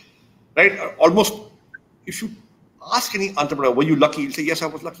lucky. Right? Almost, if you ask any entrepreneur, were you lucky? He'll say, yes, I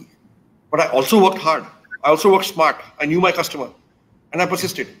was lucky. But I also worked hard. I also worked smart. I knew my customer. And I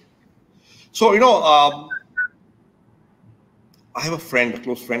persisted. So, I have a friend, a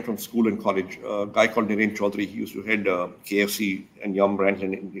close friend from school and college, a guy called Naren Chaudhary. He used to head KFC and Yum brands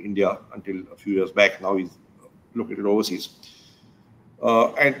in India until a few years back. Now he's located overseas.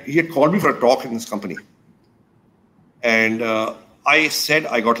 And he had called me for a talk in this company. And I said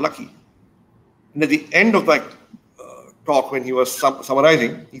I got lucky. And at the end of that talk, when he was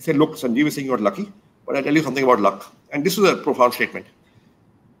summarizing, he said, look, Sanjeev is saying you got lucky, but I'll tell you something about luck. And this was a profound statement.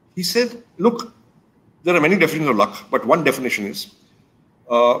 He said, look, there are many definitions of luck, but one definition is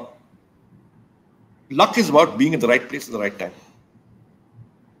luck is about being in the right place at the right time.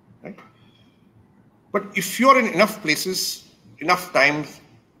 Right? But if you're in enough places, enough times,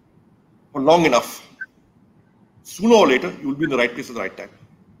 for long enough, sooner or later, you will be in the right place at the right time.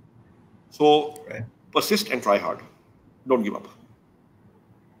 So persist and try hard. Don't give up.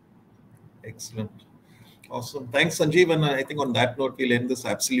 Excellent. Awesome. Thanks, Sanjeev. And I think on that note, we'll end this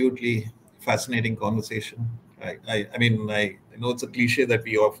absolutely fascinating conversation. I mean, I know it's a cliche that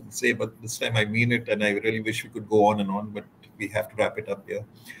we often say, but this time I mean it, and I really wish we could go on and on, but we have to wrap it up here.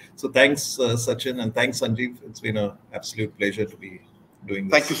 So thanks, Sachin, and thanks, Sanjeev. It's been an absolute pleasure to be doing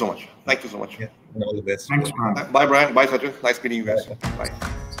this. Thank you so much. Thank you so much. Yeah, and all the best. Thanks, Brian. Bye, Brian. Bye, Sachin. Nice meeting you guys. Bye.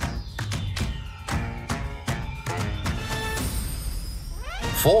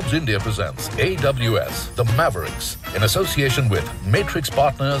 Forbes India presents AWS The Mavericks in association with Matrix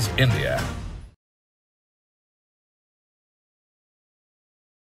Partners India.